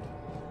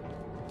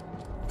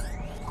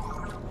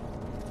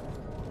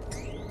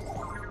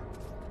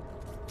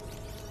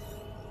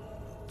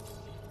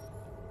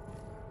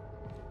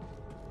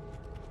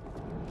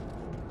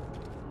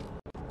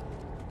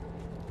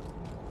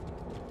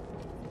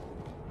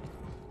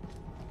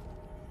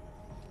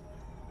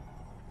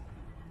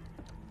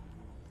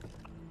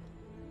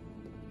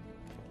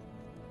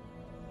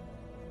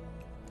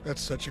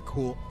 That's such a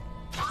cool...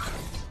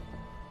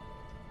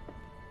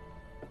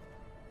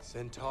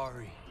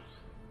 Centauri.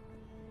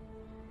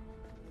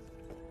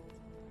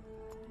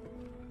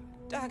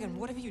 Dagon,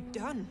 what have you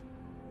done?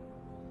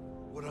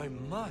 What I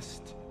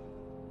must.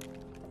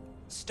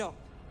 Stop.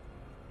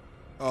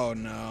 Oh,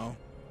 no.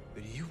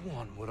 But you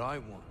want what I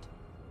want.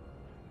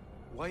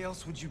 Why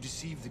else would you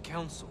deceive the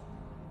Council?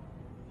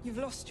 You've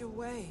lost your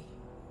way.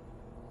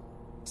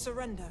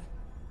 Surrender.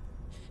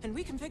 And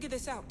we can figure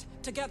this out,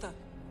 together.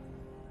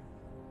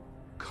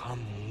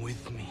 Come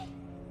with me.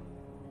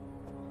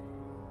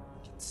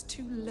 It's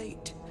too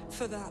late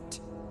for that.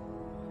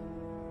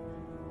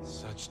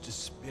 Such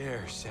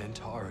despair,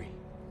 Centauri.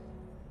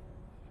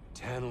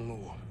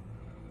 Tanalor.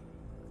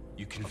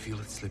 You can feel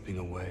it slipping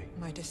away.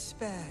 My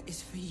despair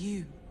is for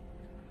you.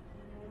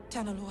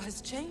 Tanalor has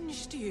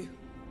changed you.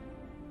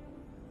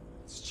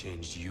 It's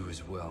changed you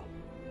as well.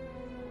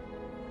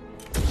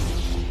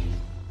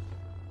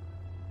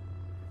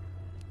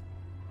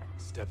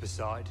 Step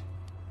aside.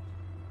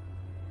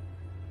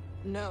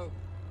 No.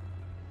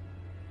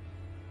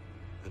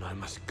 Then I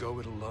must go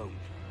it alone.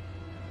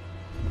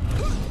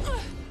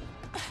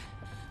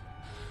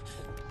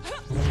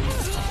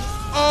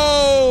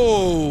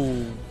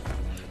 Oh!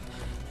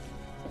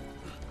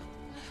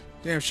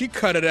 Damn, she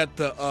cut it at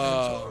the,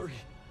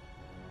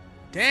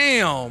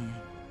 Damn!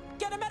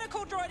 Get a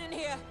medical droid in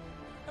here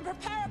and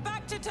prepare a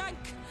back to tank.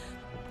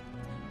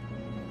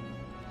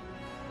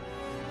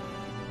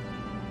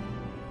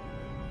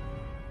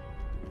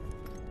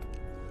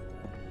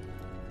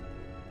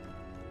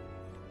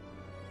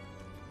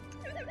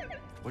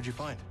 What'd you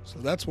find? So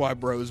that's why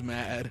bro's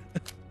mad.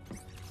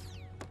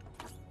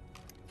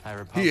 High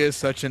Republic. He is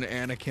such an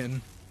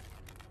Anakin.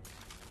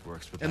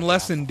 Works with And that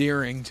less baffle.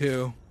 endearing,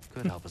 too.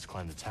 Could help us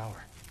climb the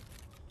tower.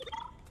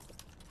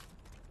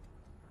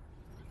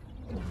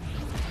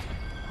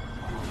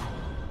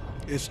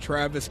 Is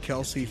Travis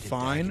Kelce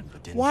fine?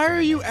 Why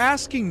are you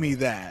asking me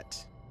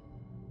that?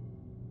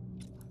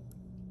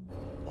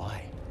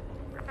 Why?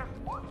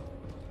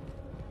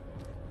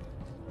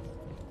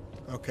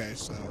 Okay,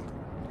 so...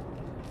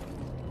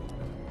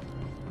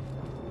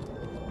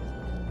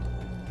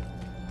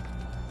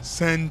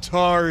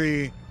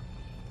 Centauri.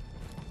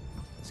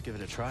 Let's give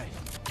it a try.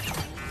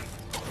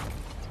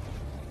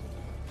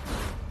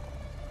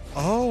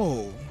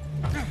 Oh.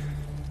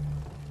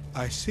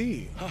 I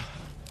see.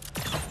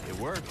 It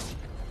works.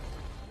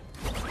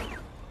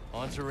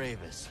 On to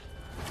Rayvis.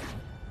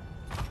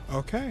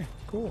 Okay,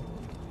 cool.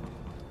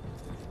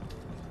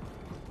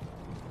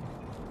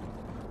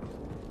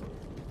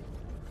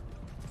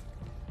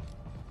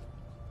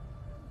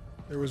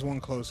 There was one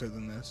closer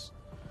than this.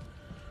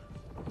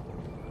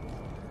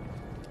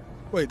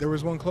 Wait, there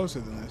was one closer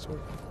than this. Wait.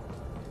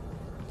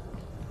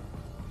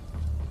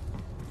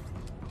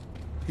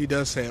 He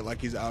does say it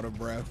like he's out of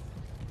breath.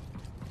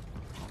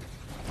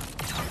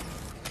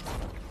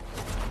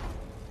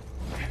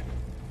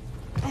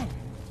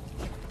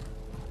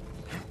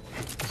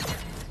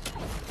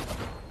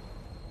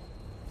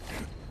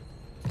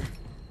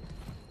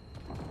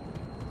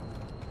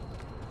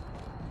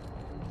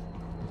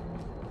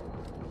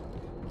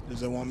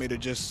 Does it want me to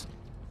just...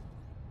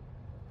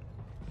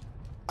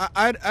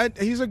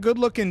 he's a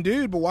good-looking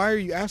dude, but why are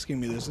you asking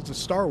me this? It's a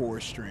Star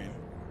Wars stream.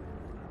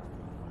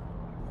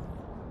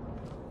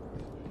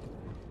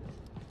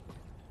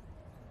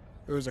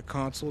 There was a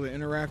console to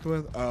interact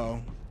with?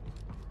 Oh.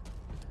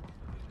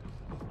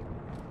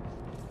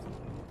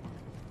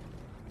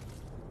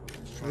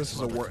 This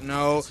is a work.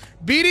 No.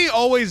 BD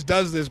always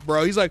does this,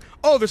 bro. He's like,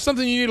 oh, there's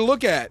something you need to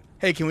look at.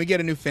 Hey, can we get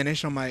a new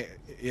finish on my...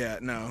 Yeah,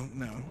 no.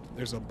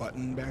 There's a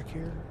button back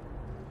here.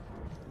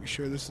 You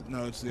sure this is...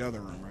 No, it's the other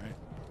room, right?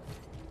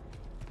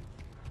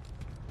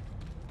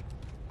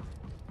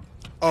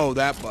 Oh,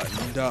 that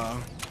button. Duh.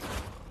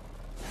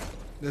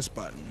 This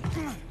button.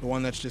 The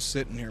one that's just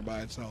sitting here by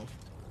itself.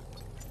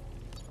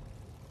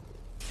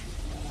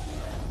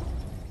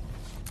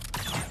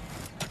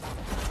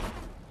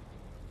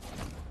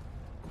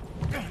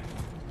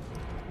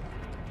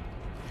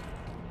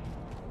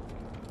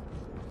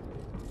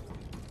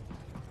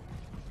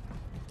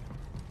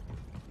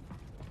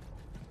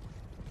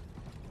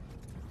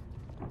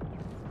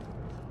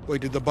 Wait,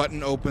 did the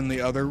button open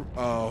the other?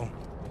 Oh.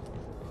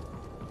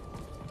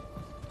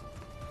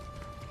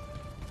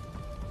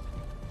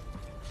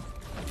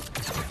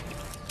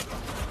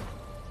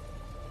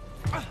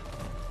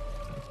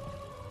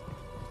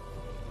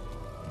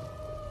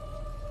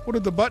 What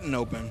did the button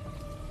open?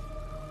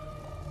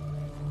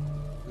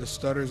 The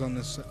stutter's on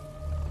this.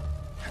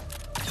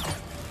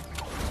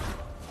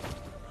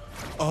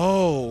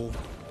 Oh.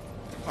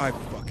 I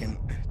fucking...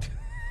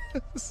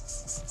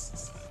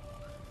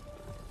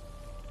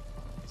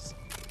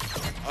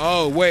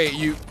 Oh, wait,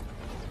 you...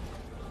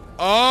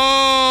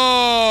 Oh!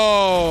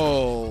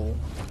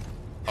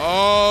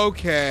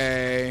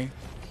 Okay.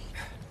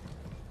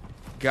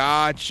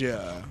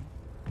 Gotcha.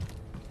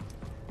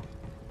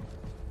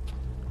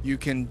 You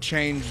can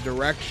change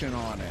direction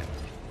on it.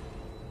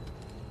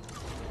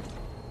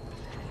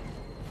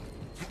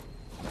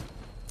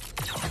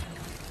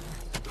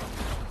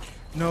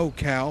 No,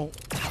 Cal.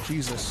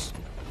 Jesus.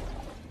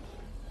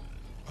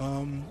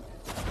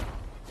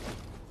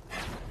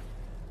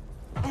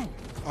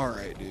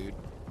 Alright, dude.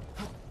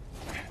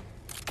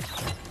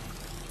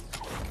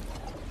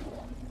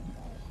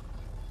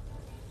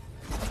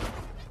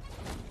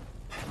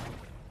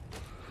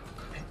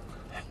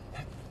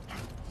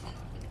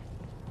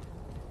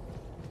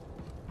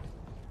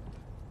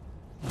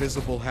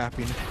 Visible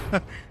happiness.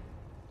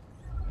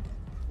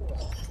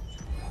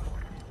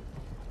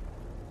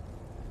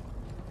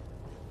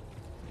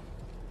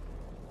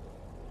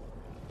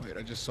 Wait,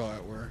 I just saw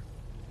it where...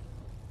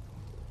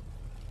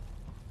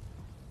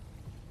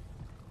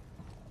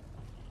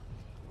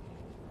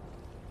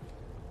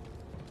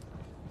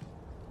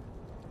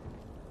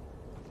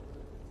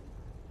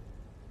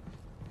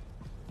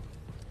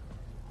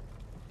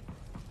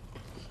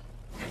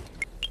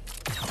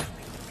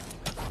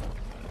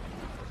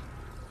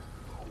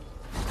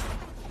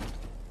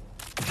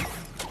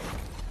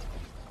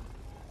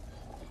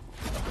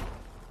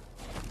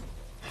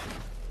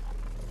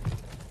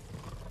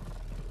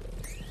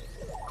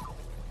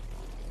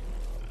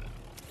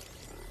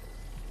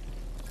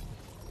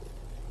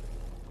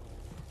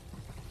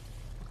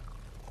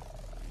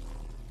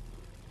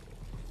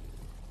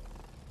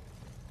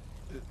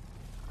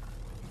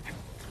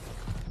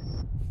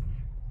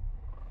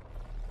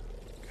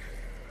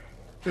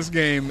 This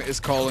game is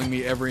calling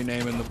me every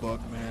name in the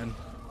book, man.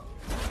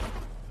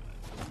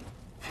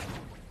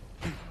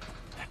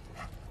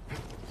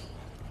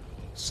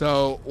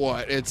 So,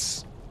 what?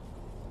 It's...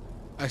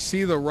 I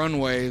see the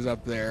runways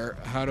up there.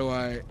 How do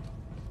I...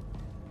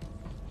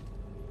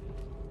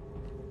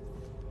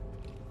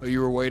 Oh, you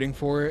were waiting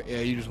for it? Yeah,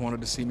 you just wanted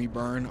to see me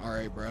burn?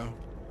 Alright, bro.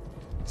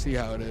 See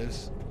how it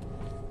is.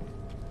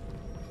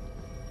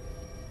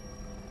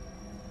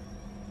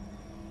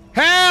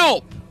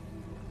 Help!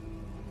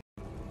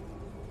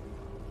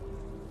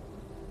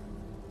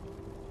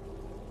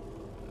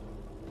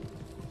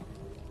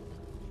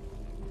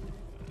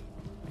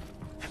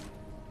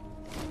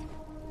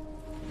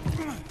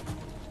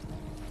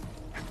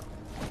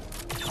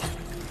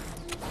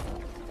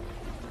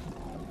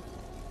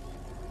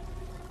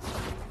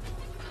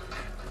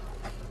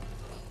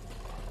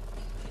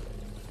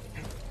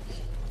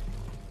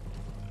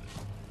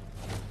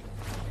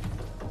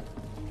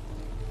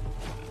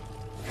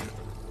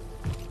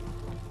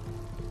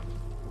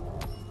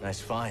 Nice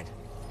find.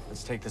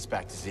 Let's take this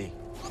back to Z.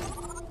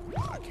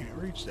 I can't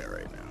reach that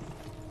right now.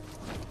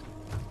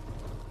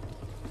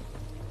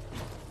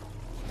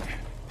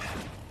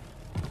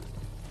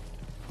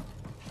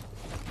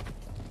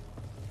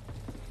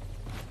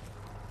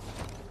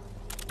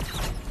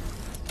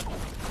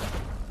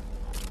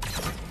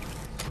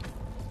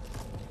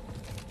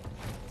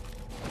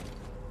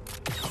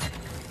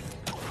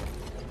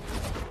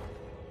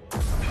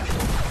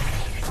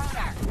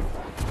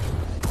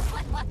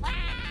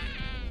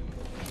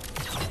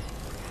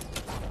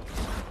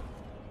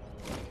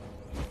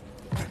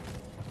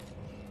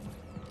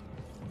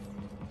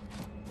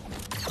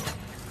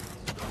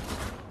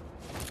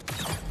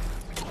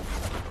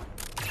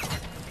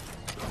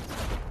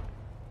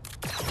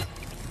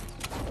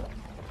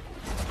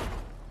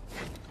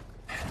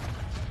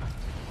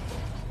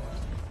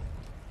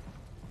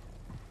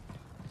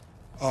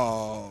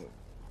 Oh.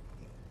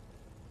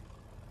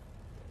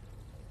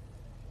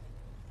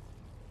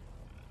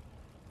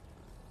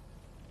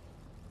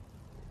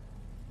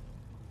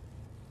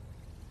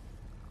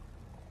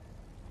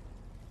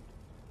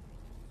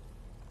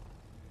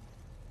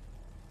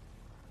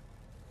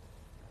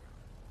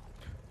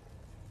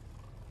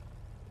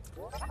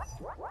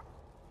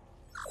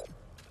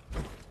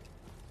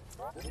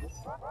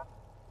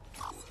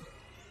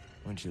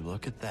 Would you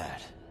look at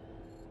that?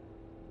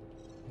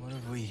 What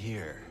have we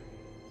here?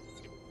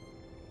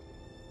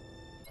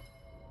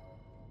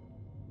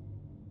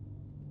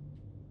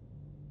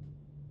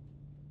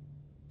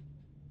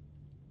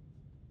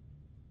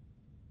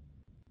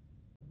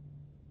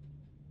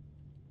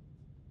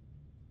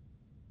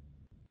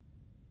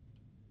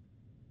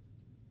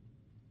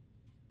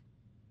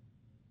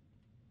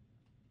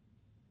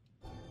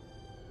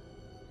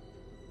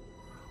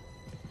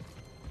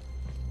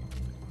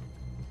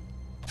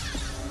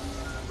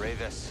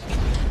 Rayvis.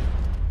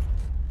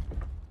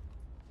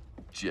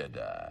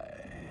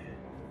 Jedi.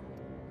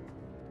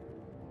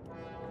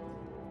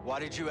 Why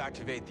did you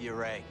activate the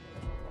array?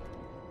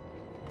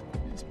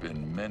 It's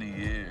been many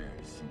years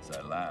since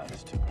I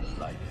last took the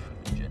life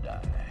of a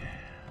Jedi.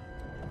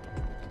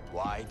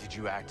 Why did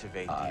you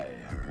activate the... I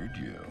heard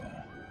you.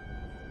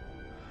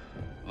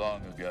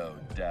 Long ago,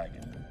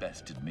 Dagan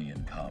bested me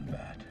in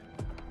combat.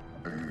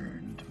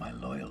 Earned my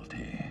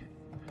loyalty.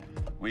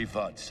 We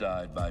fought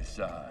side by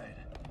side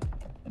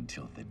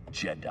until the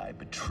Jedi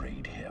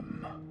betrayed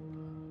him.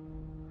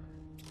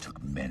 It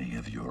took many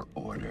of your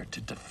order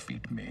to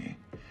defeat me.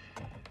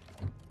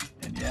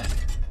 And yet,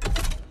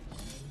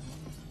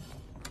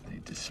 they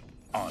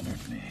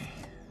dishonored me.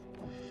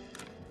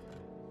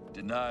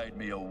 Denied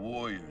me a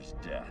warrior's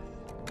death.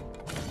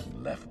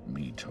 And left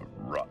me to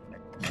rot in a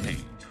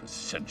cage for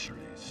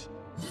centuries.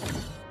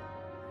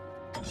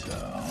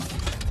 So,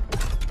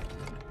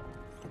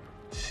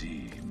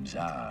 seems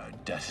our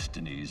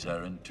destinies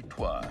are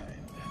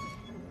intertwined.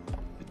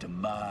 The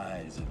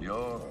demise of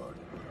your order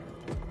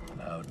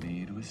allowed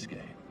me to escape.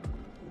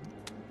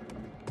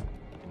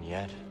 And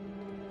yet,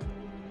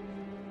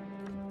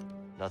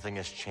 nothing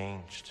has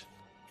changed.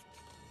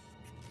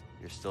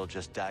 You're still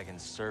just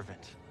Dagan's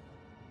servant.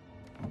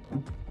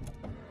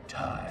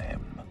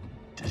 Time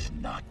does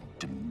not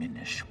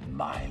diminish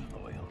my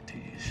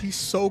loyalties. He's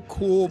so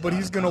cool, but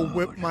he's gonna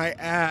whip my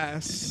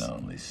ass. You can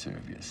only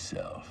serve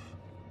yourself.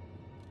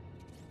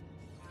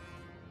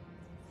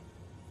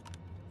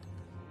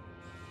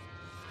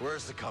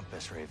 Where's the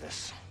compass,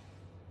 Rayvis?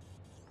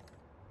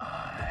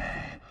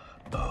 I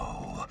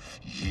owe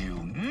you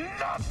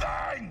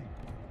nothing,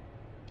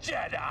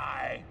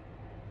 Jedi!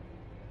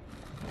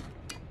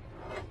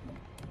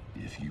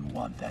 If you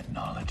want that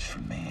knowledge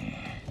from me,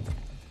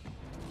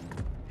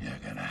 you're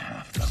gonna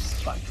have to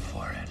fight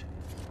for it.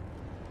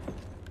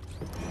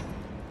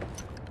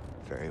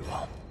 Very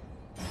well.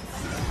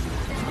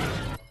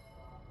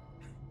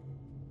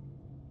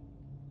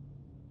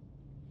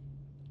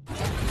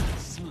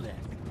 Slick.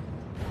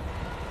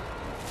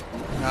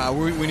 Nah,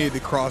 we need the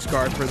cross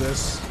guard for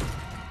this.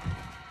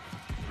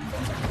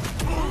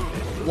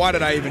 Why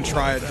did I even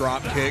try a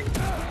drop kick?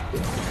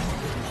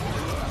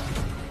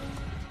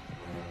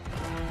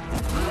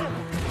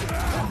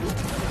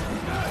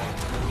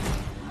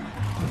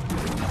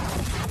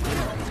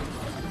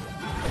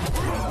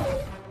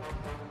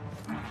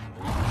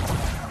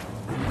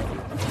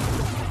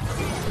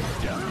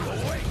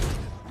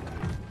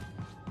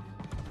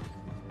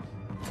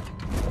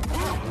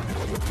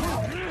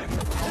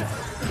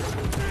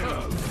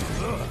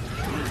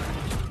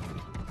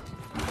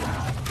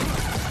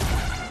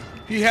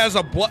 He has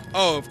a blood.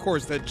 Oh, of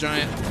course, that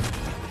giant.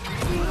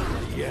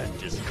 The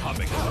end is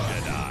coming,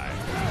 Jedi.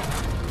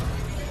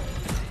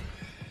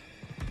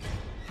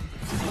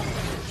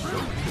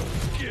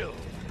 Skill.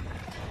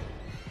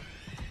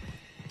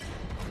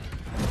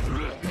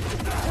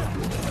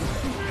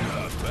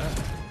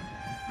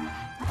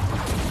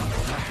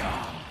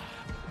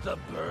 The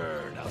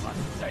bird of a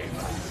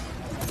saber.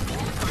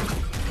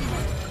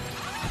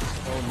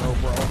 Oh no,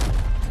 bro.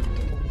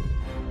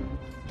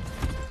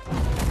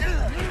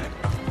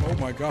 Oh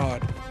my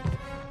god.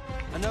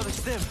 Another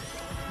stim.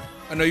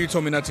 I know you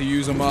told me not to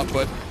use them up,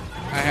 but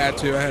I had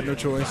to. I had no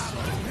choice.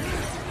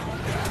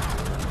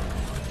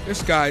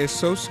 This guy is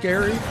so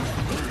scary.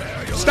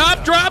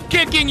 Stop drop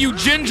kicking, you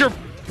ginger.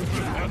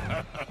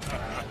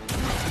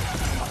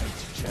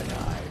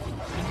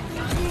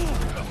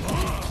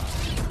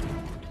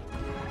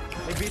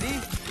 Hey,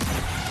 BD.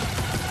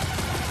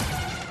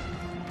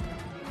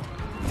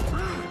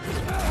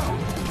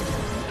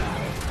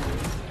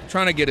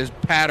 Trying to get his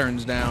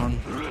patterns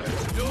down.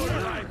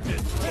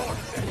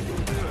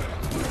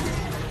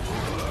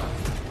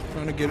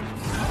 Trying to get.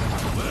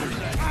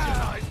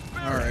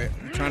 All right,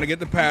 trying to get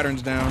the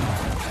patterns down.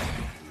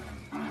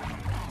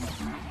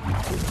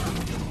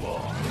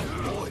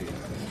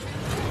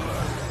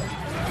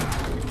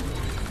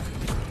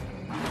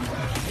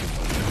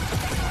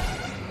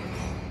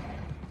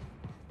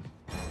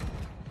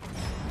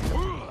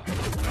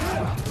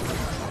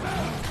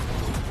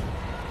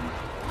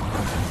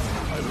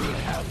 I will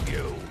have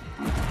you.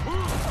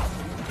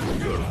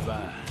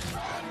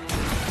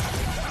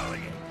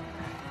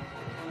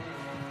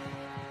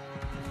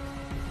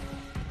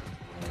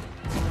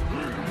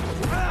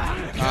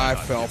 I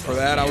fell for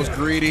that. I was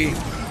greedy. All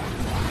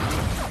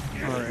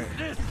right.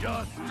 This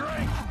your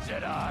strength,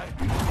 Jedi.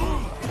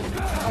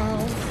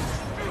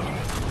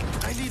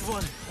 I need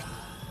one.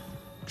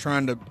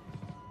 Trying to.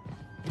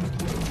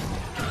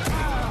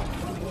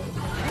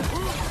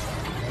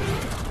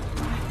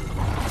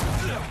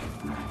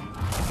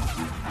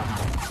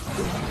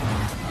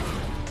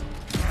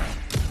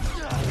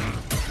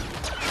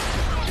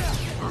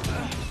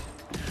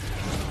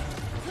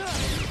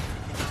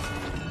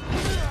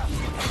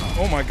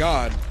 Oh my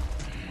God.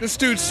 This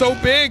dude's so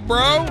big,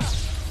 bro.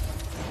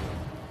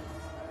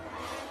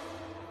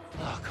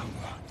 Oh, come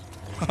on.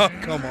 Oh,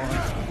 come on.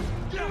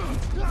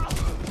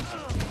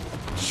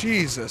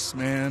 Jesus,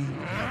 man.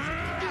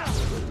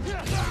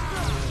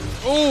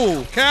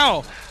 Oh,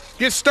 Cal.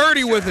 Get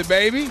sturdy with it,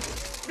 baby.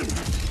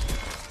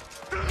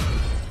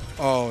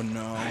 Oh,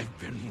 no. I've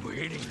been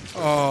waiting.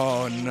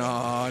 Oh,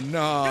 no,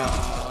 no,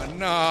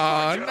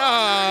 no,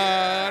 no,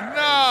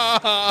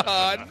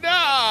 no, no.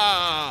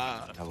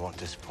 I won't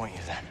disappoint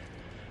you then.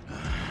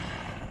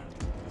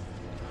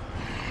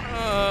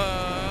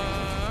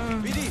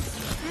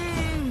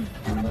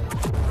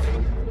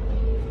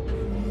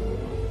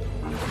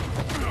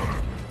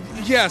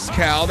 Yes,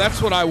 Cal,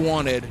 that's what I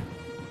wanted.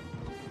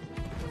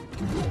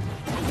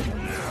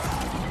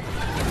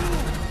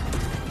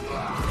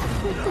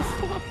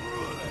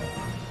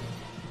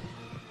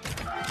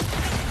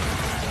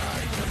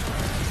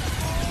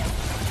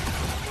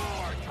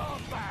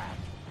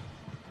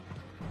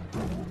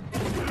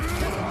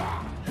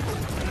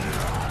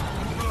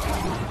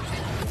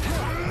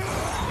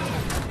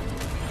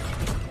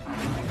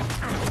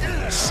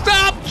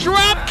 Stop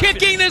drop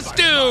kicking this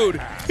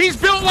dude! He's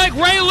built like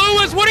Ray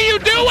Lewis. What are you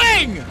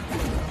doing?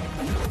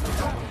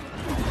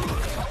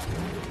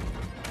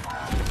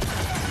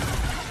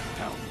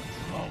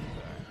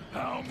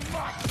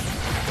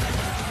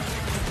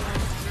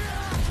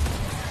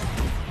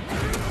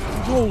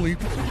 Holy.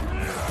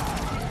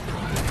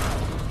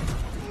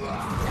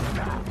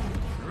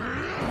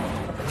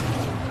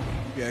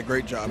 Yeah,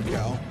 great job,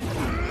 Cal.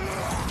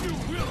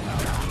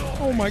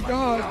 Oh my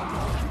God.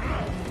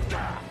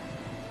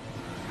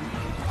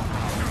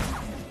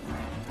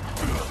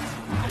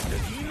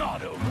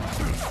 Not over.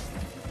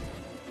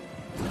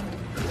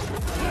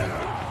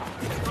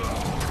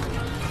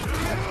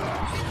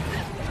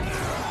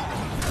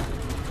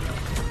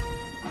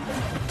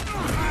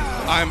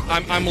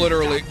 I'm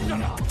literally.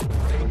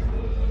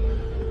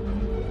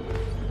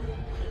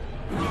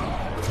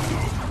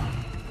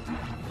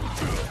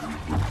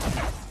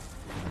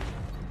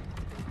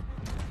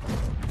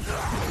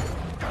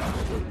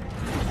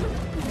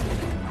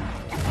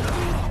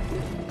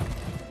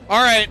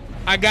 All right,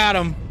 I got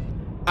him.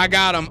 I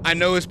got him. I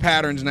know his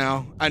patterns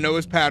now.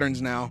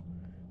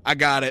 I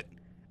got it.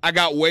 I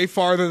got way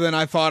farther than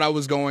I thought I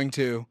was going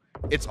to.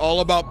 It's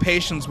all about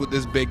patience with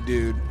this big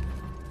dude.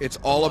 It's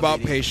all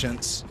about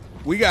patience.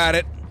 We got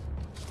it.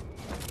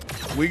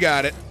 We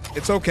got it.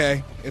 It's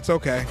okay. It's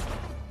okay.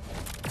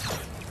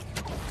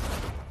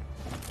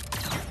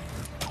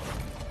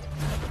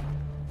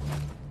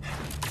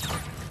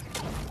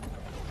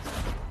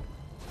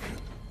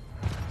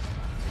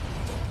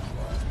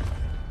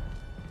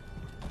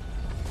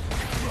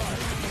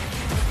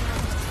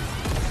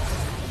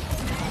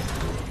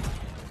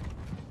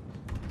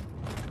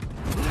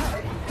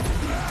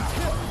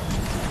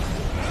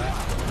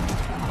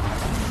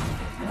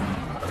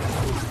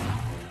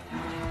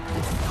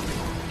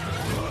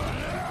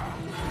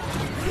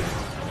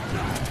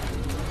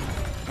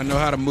 I know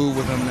how to move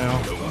with him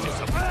now.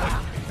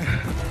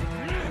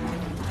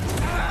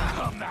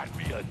 Come at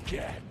me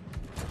again.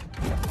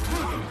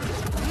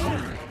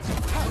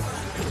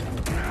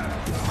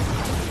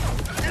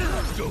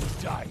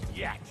 Don't die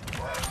yet.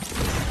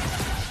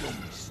 Show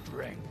me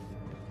strength.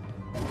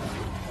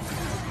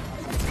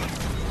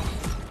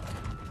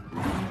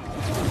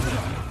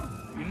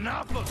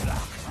 Enough of that.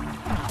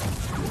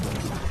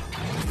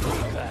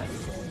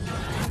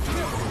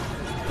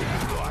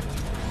 What?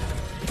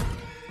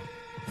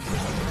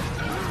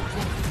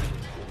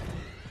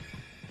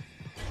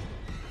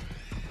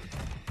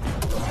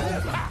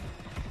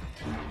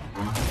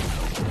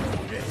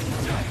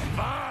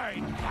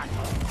 Fine.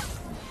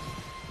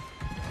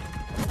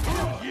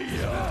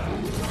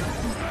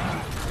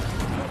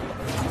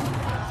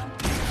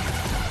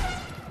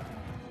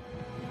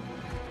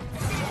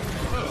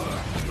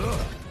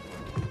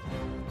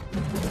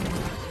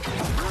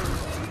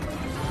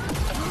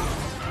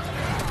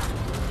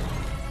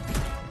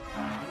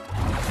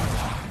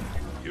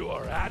 You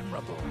are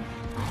admirable.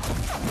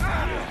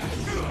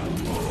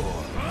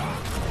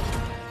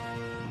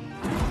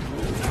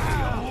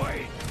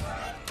 Wait.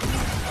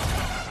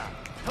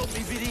 Help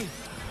me, BD.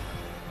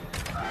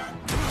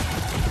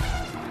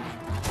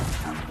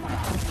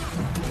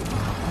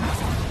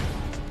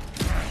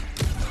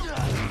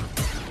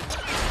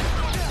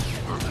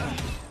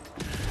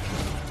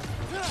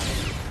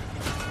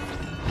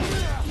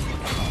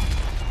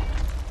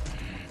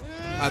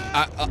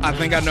 I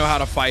think I know how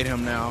to fight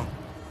him now.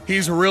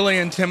 He's really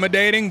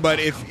intimidating, but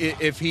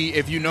if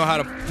you know how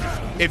to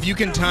if you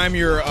can time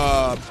your,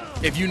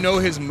 if you know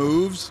his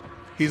moves,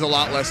 he's a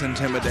lot less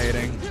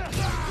intimidating.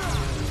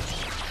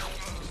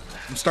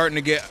 I'm starting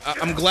to get,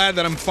 I'm glad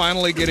that I'm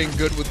finally getting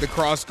good with the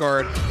cross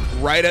guard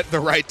right at the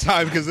right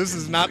time, because this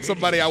is not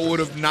somebody I would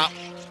have not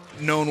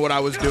known what I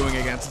was doing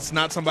against. It's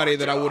not somebody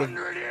that I would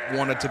have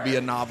wanted to be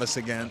a novice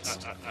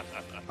against.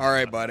 All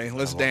right, buddy,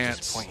 let's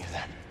dance.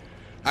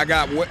 I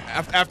got,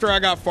 after I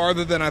got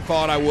farther than I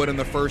thought I would in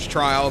the first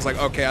try, I was like,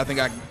 okay, I think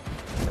I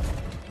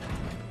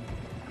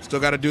still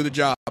got to do the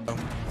job.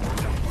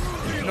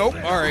 Nope.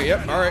 All right.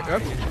 Yep. All right.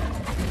 Yep.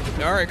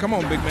 All right. Come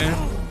on, big man.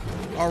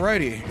 All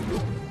righty.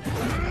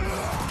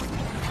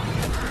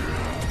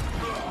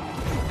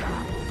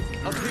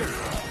 Up here.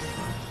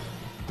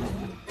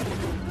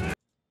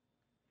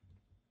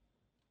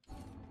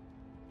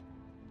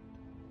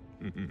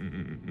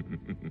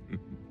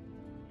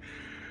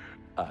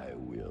 I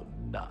will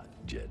not,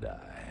 Jedi.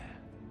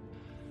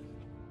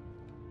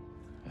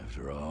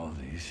 After all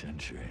these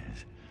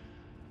centuries,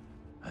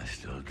 I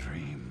still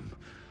dream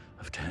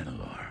of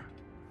Tanalor.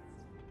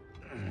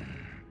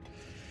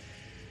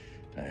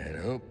 I had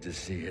hoped to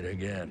see it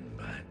again,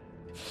 but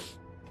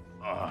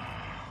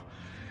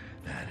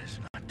that is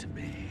not to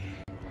be.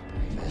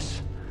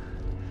 This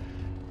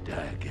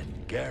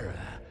Dagon Gera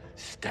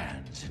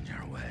stands in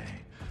your way.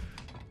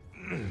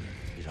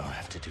 You don't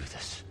have to do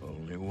this.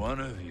 Only one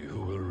of you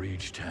will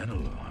reach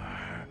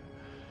Tanalor.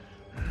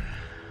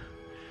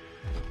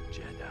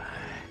 Jedi,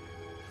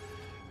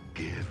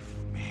 give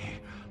me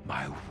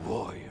my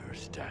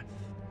warrior's death.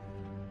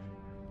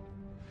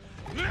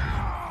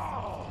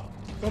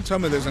 Don't tell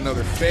me there's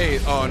another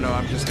fate. Oh no,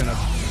 I'm just gonna.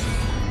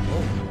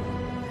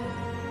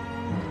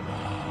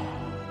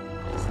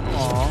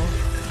 Aww.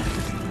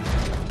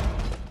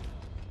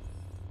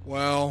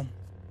 Well,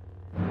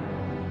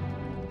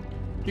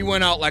 he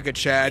went out like a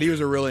Chad. He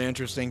was a really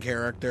interesting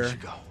character.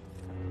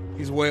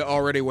 He's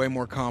already way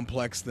more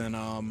complex than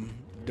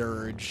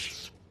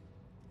Dirge,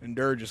 and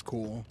Dirge is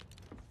cool.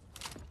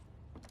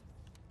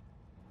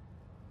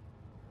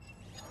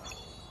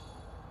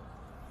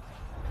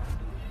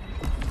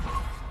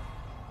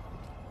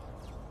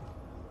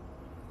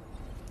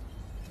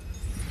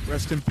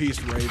 Rest in peace,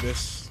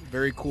 Rayvis.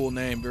 Very cool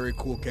name, very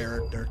cool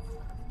character.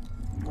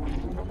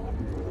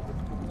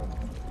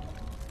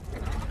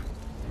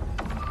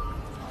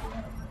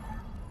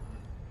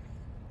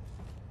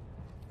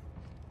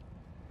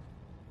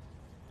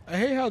 I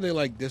hate how they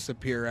like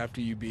disappear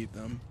after you beat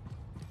them.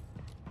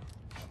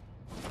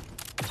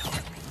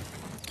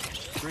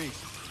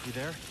 Grease, you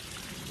there?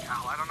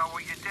 Cal, I don't know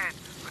what you did,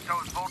 but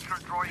those vulture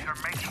droids are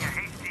making a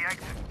hasty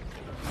exit.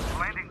 The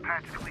landing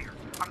pad's clear.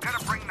 I'm gonna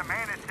bring the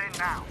Manus in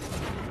now.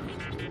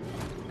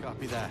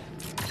 Copy that.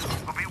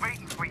 We'll be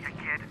waiting for you,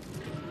 kid.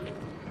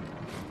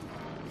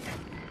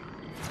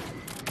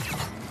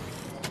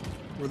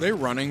 Were they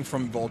running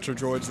from vulture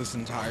droids this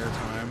entire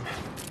time?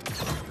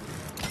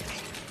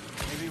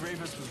 Maybe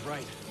Rayvis was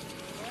right.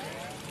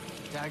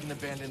 Dagon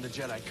abandoned the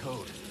Jedi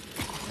code.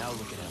 Now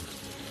look at him.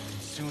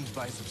 Consumed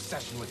by his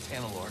obsession with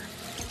Tanalor.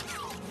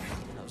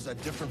 How's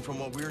that different from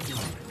what we're doing?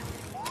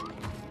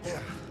 Yeah.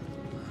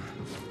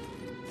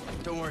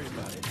 Don't worry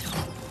about it.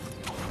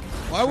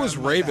 Why was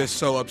Rayvis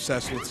so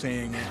obsessed with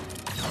seeing it?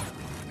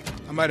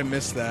 I might have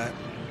missed that.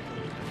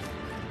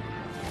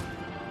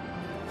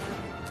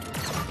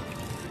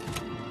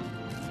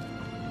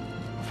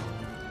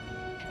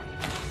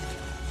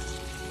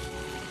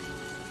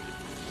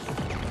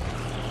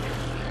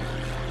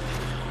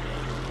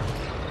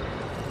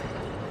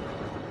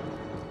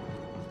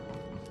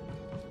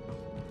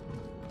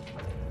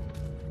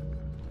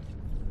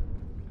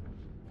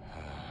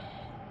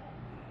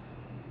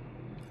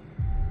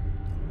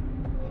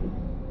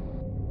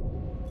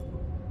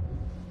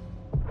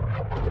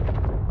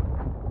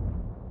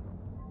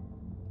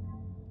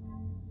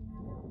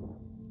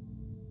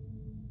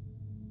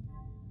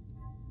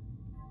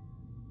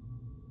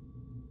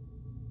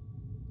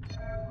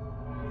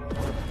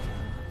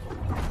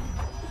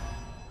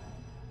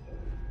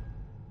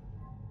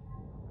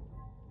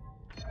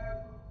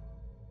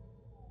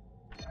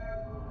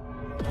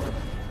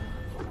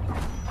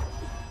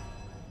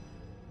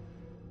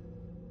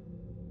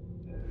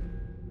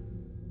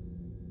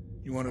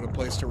 You wanted a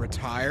place to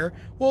retire?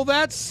 Well,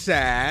 that's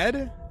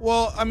sad.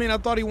 Well, I mean, I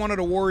thought he wanted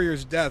a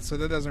warrior's death, so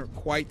that doesn't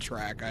quite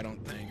track, I don't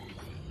think.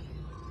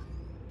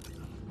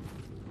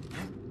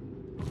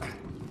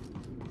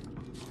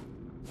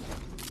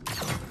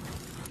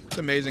 It's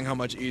amazing how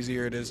much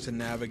easier it is to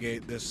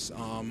navigate this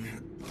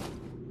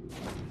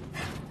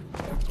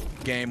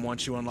game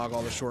once you unlock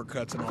all the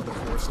shortcuts and all the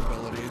Force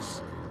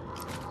abilities.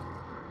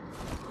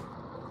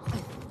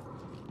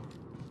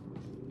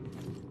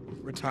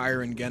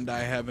 Retire in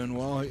Gendai Heaven.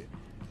 Well,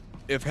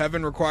 if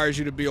Heaven requires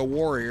you to be a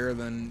warrior,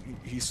 then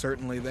he's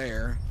certainly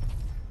there.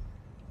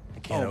 I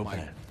can't open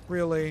it.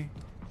 Really?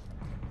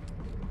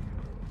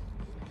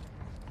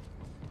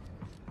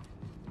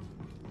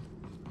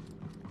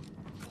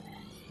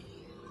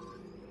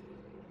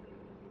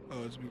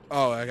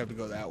 Oh, I have to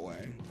go that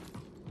way.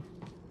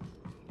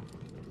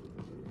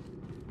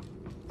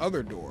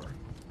 Other door.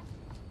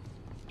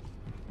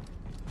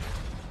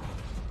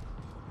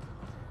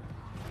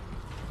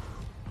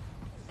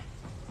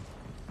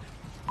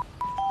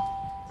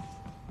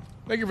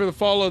 Thank you for the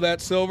follow, that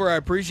Silver. I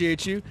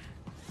appreciate you.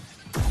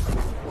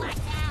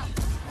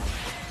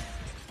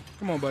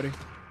 Come on, buddy.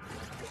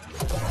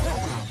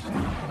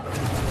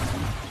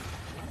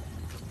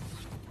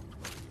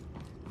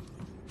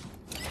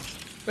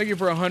 Thank you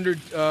for 100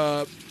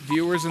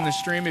 viewers in the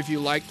stream. If you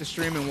like the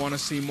stream and want to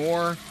see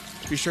more,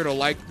 be sure to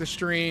like the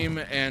stream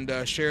and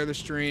share the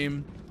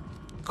stream.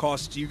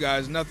 Costs you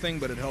guys nothing,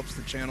 but it helps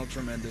the channel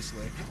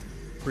tremendously.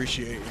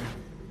 Appreciate you.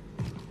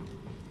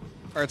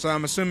 All right, so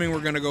I'm assuming we're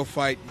going to go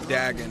fight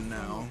Dagon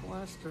now.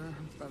 Lester,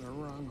 better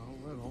run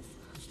a little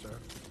faster.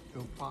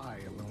 You'll buy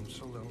a Loon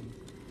Saloon.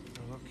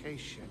 The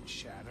location,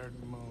 Shattered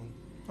Moon.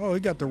 Oh, he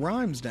got the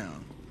rhymes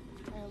down.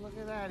 Hey, look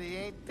at that. He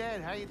ain't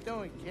dead. How you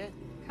doing, kid?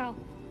 Cal.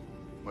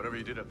 Whatever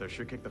you did up there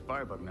sure kicked the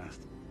firebug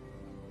nest.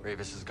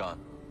 Rayvis is gone.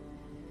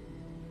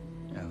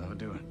 Yeah, that'll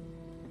do it.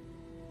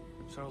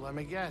 So let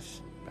me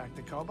guess. Back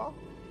to Kobo?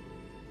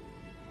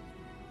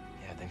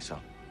 Yeah, I think so.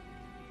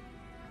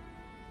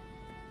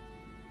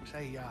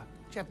 Say,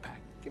 Jetpack,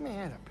 give me a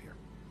hand up here.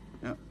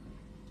 Yeah.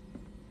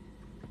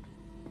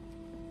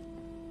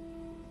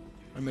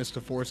 I missed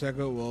a Force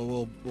Echo.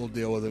 Well, we'll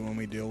deal with it when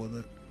we deal with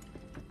it.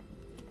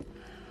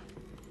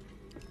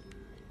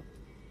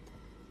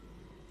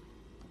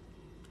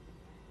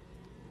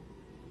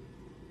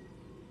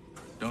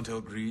 Don't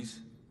tell Grease,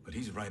 but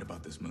he's right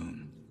about this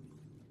moon.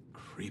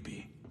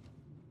 Creepy.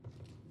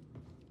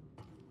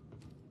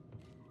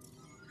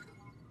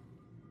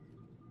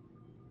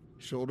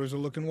 Shoulders are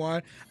looking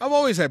wide. I've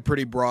always had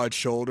pretty broad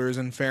shoulders,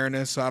 in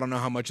fairness, so I don't know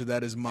how much of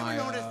that is my...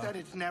 Ever notice that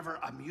it's never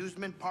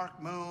amusement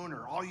park moon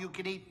or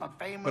all-you-can-eat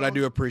buffet moon? But I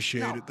do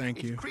appreciate it. Thank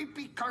it's you.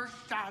 creepy cursed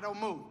shadow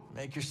moon.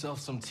 Make yourself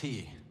some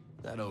tea.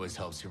 That always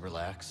helps you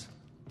relax.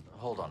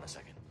 Hold on a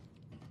second.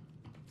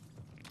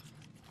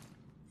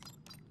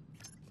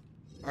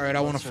 All right, I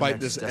want to What's our fight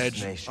next this edge.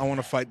 destination? I want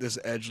to fight this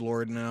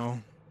edgelord now.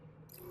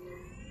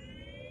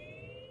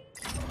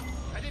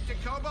 Headed to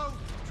Kobo,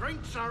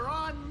 drinks are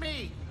on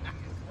me.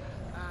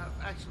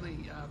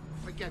 Actually,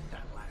 forget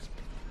that last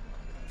bit.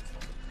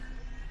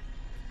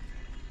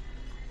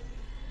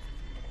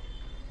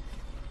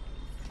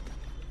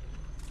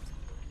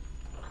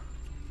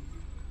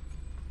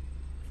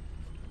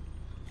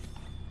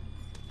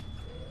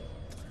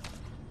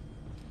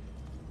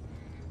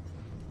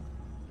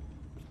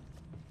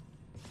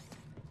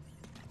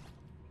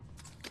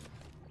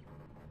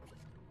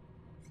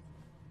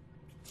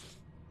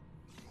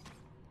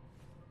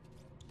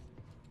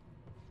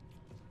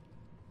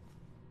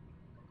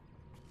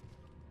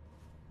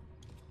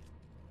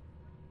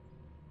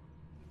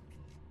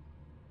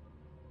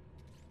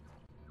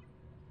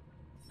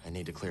 I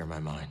need to clear my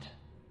mind.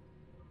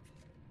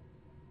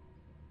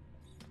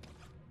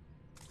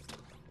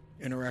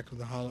 Interact with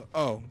the hollow.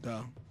 Oh,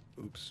 duh.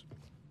 Oops.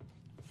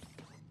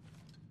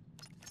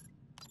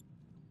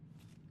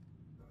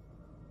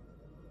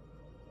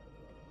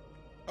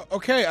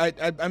 Okay,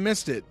 I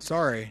missed it.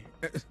 Sorry.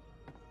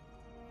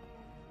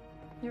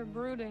 You're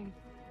brooding.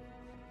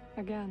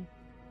 Again.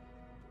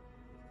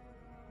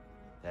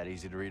 That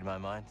easy to read my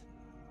mind?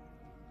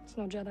 It's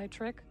no Jedi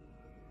trick.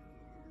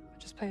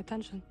 Just pay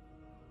attention.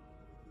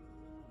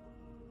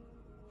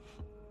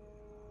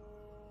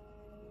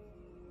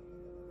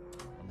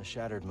 On the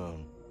Shattered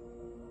Moon,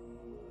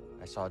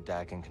 I saw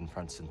Dagon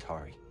confront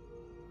Centauri.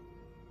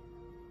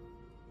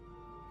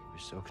 He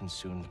was so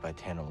consumed by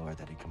Tanalorr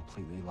that he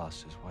completely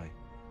lost his way.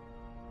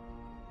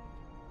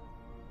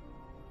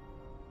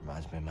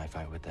 Reminds me of my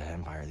fight with the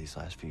Empire these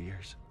last few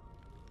years.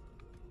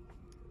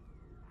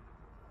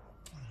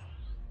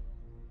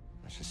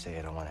 Let's just say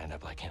I don't want to end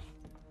up like him.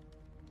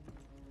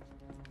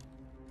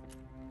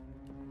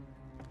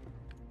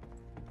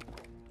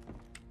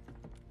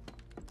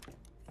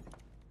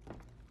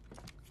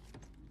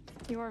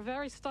 You are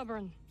very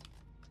stubborn,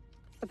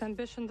 but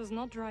ambition does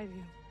not drive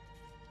you.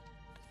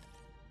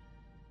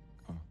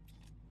 I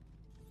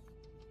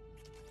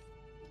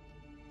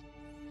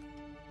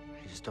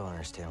just don't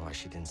understand why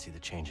she didn't see the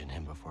change in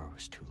him before it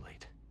was too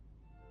late.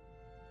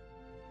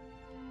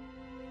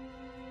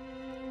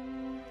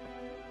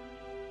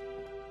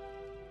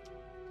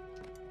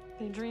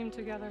 They dreamed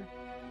together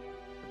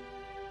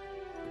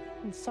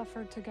and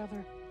suffered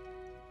together.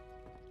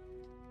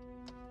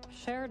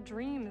 A shared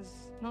dream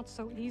is not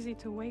so easy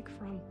to wake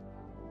from.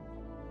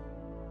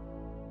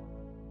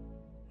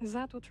 Is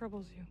that what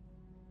troubles you?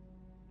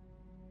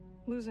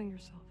 Losing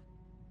yourself?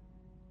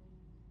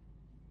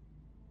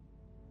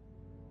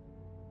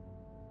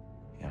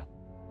 Yeah.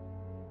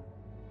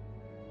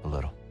 A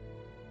little.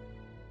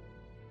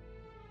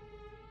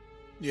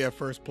 Yeah,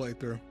 first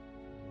playthrough.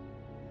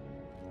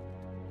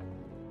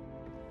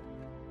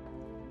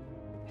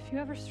 If you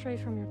ever stray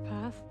from your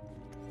path,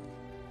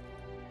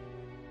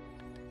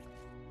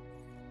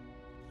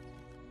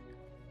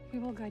 we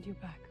will guide you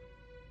back.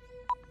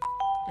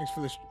 Thanks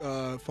for the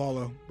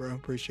follow, bro.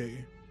 Appreciate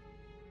you.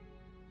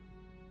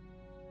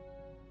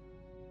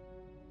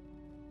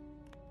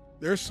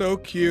 They're so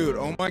cute.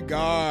 Oh my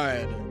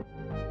god.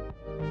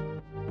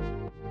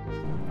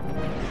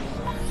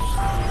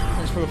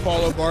 Thanks for the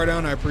follow,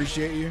 Bardown. I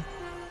appreciate you.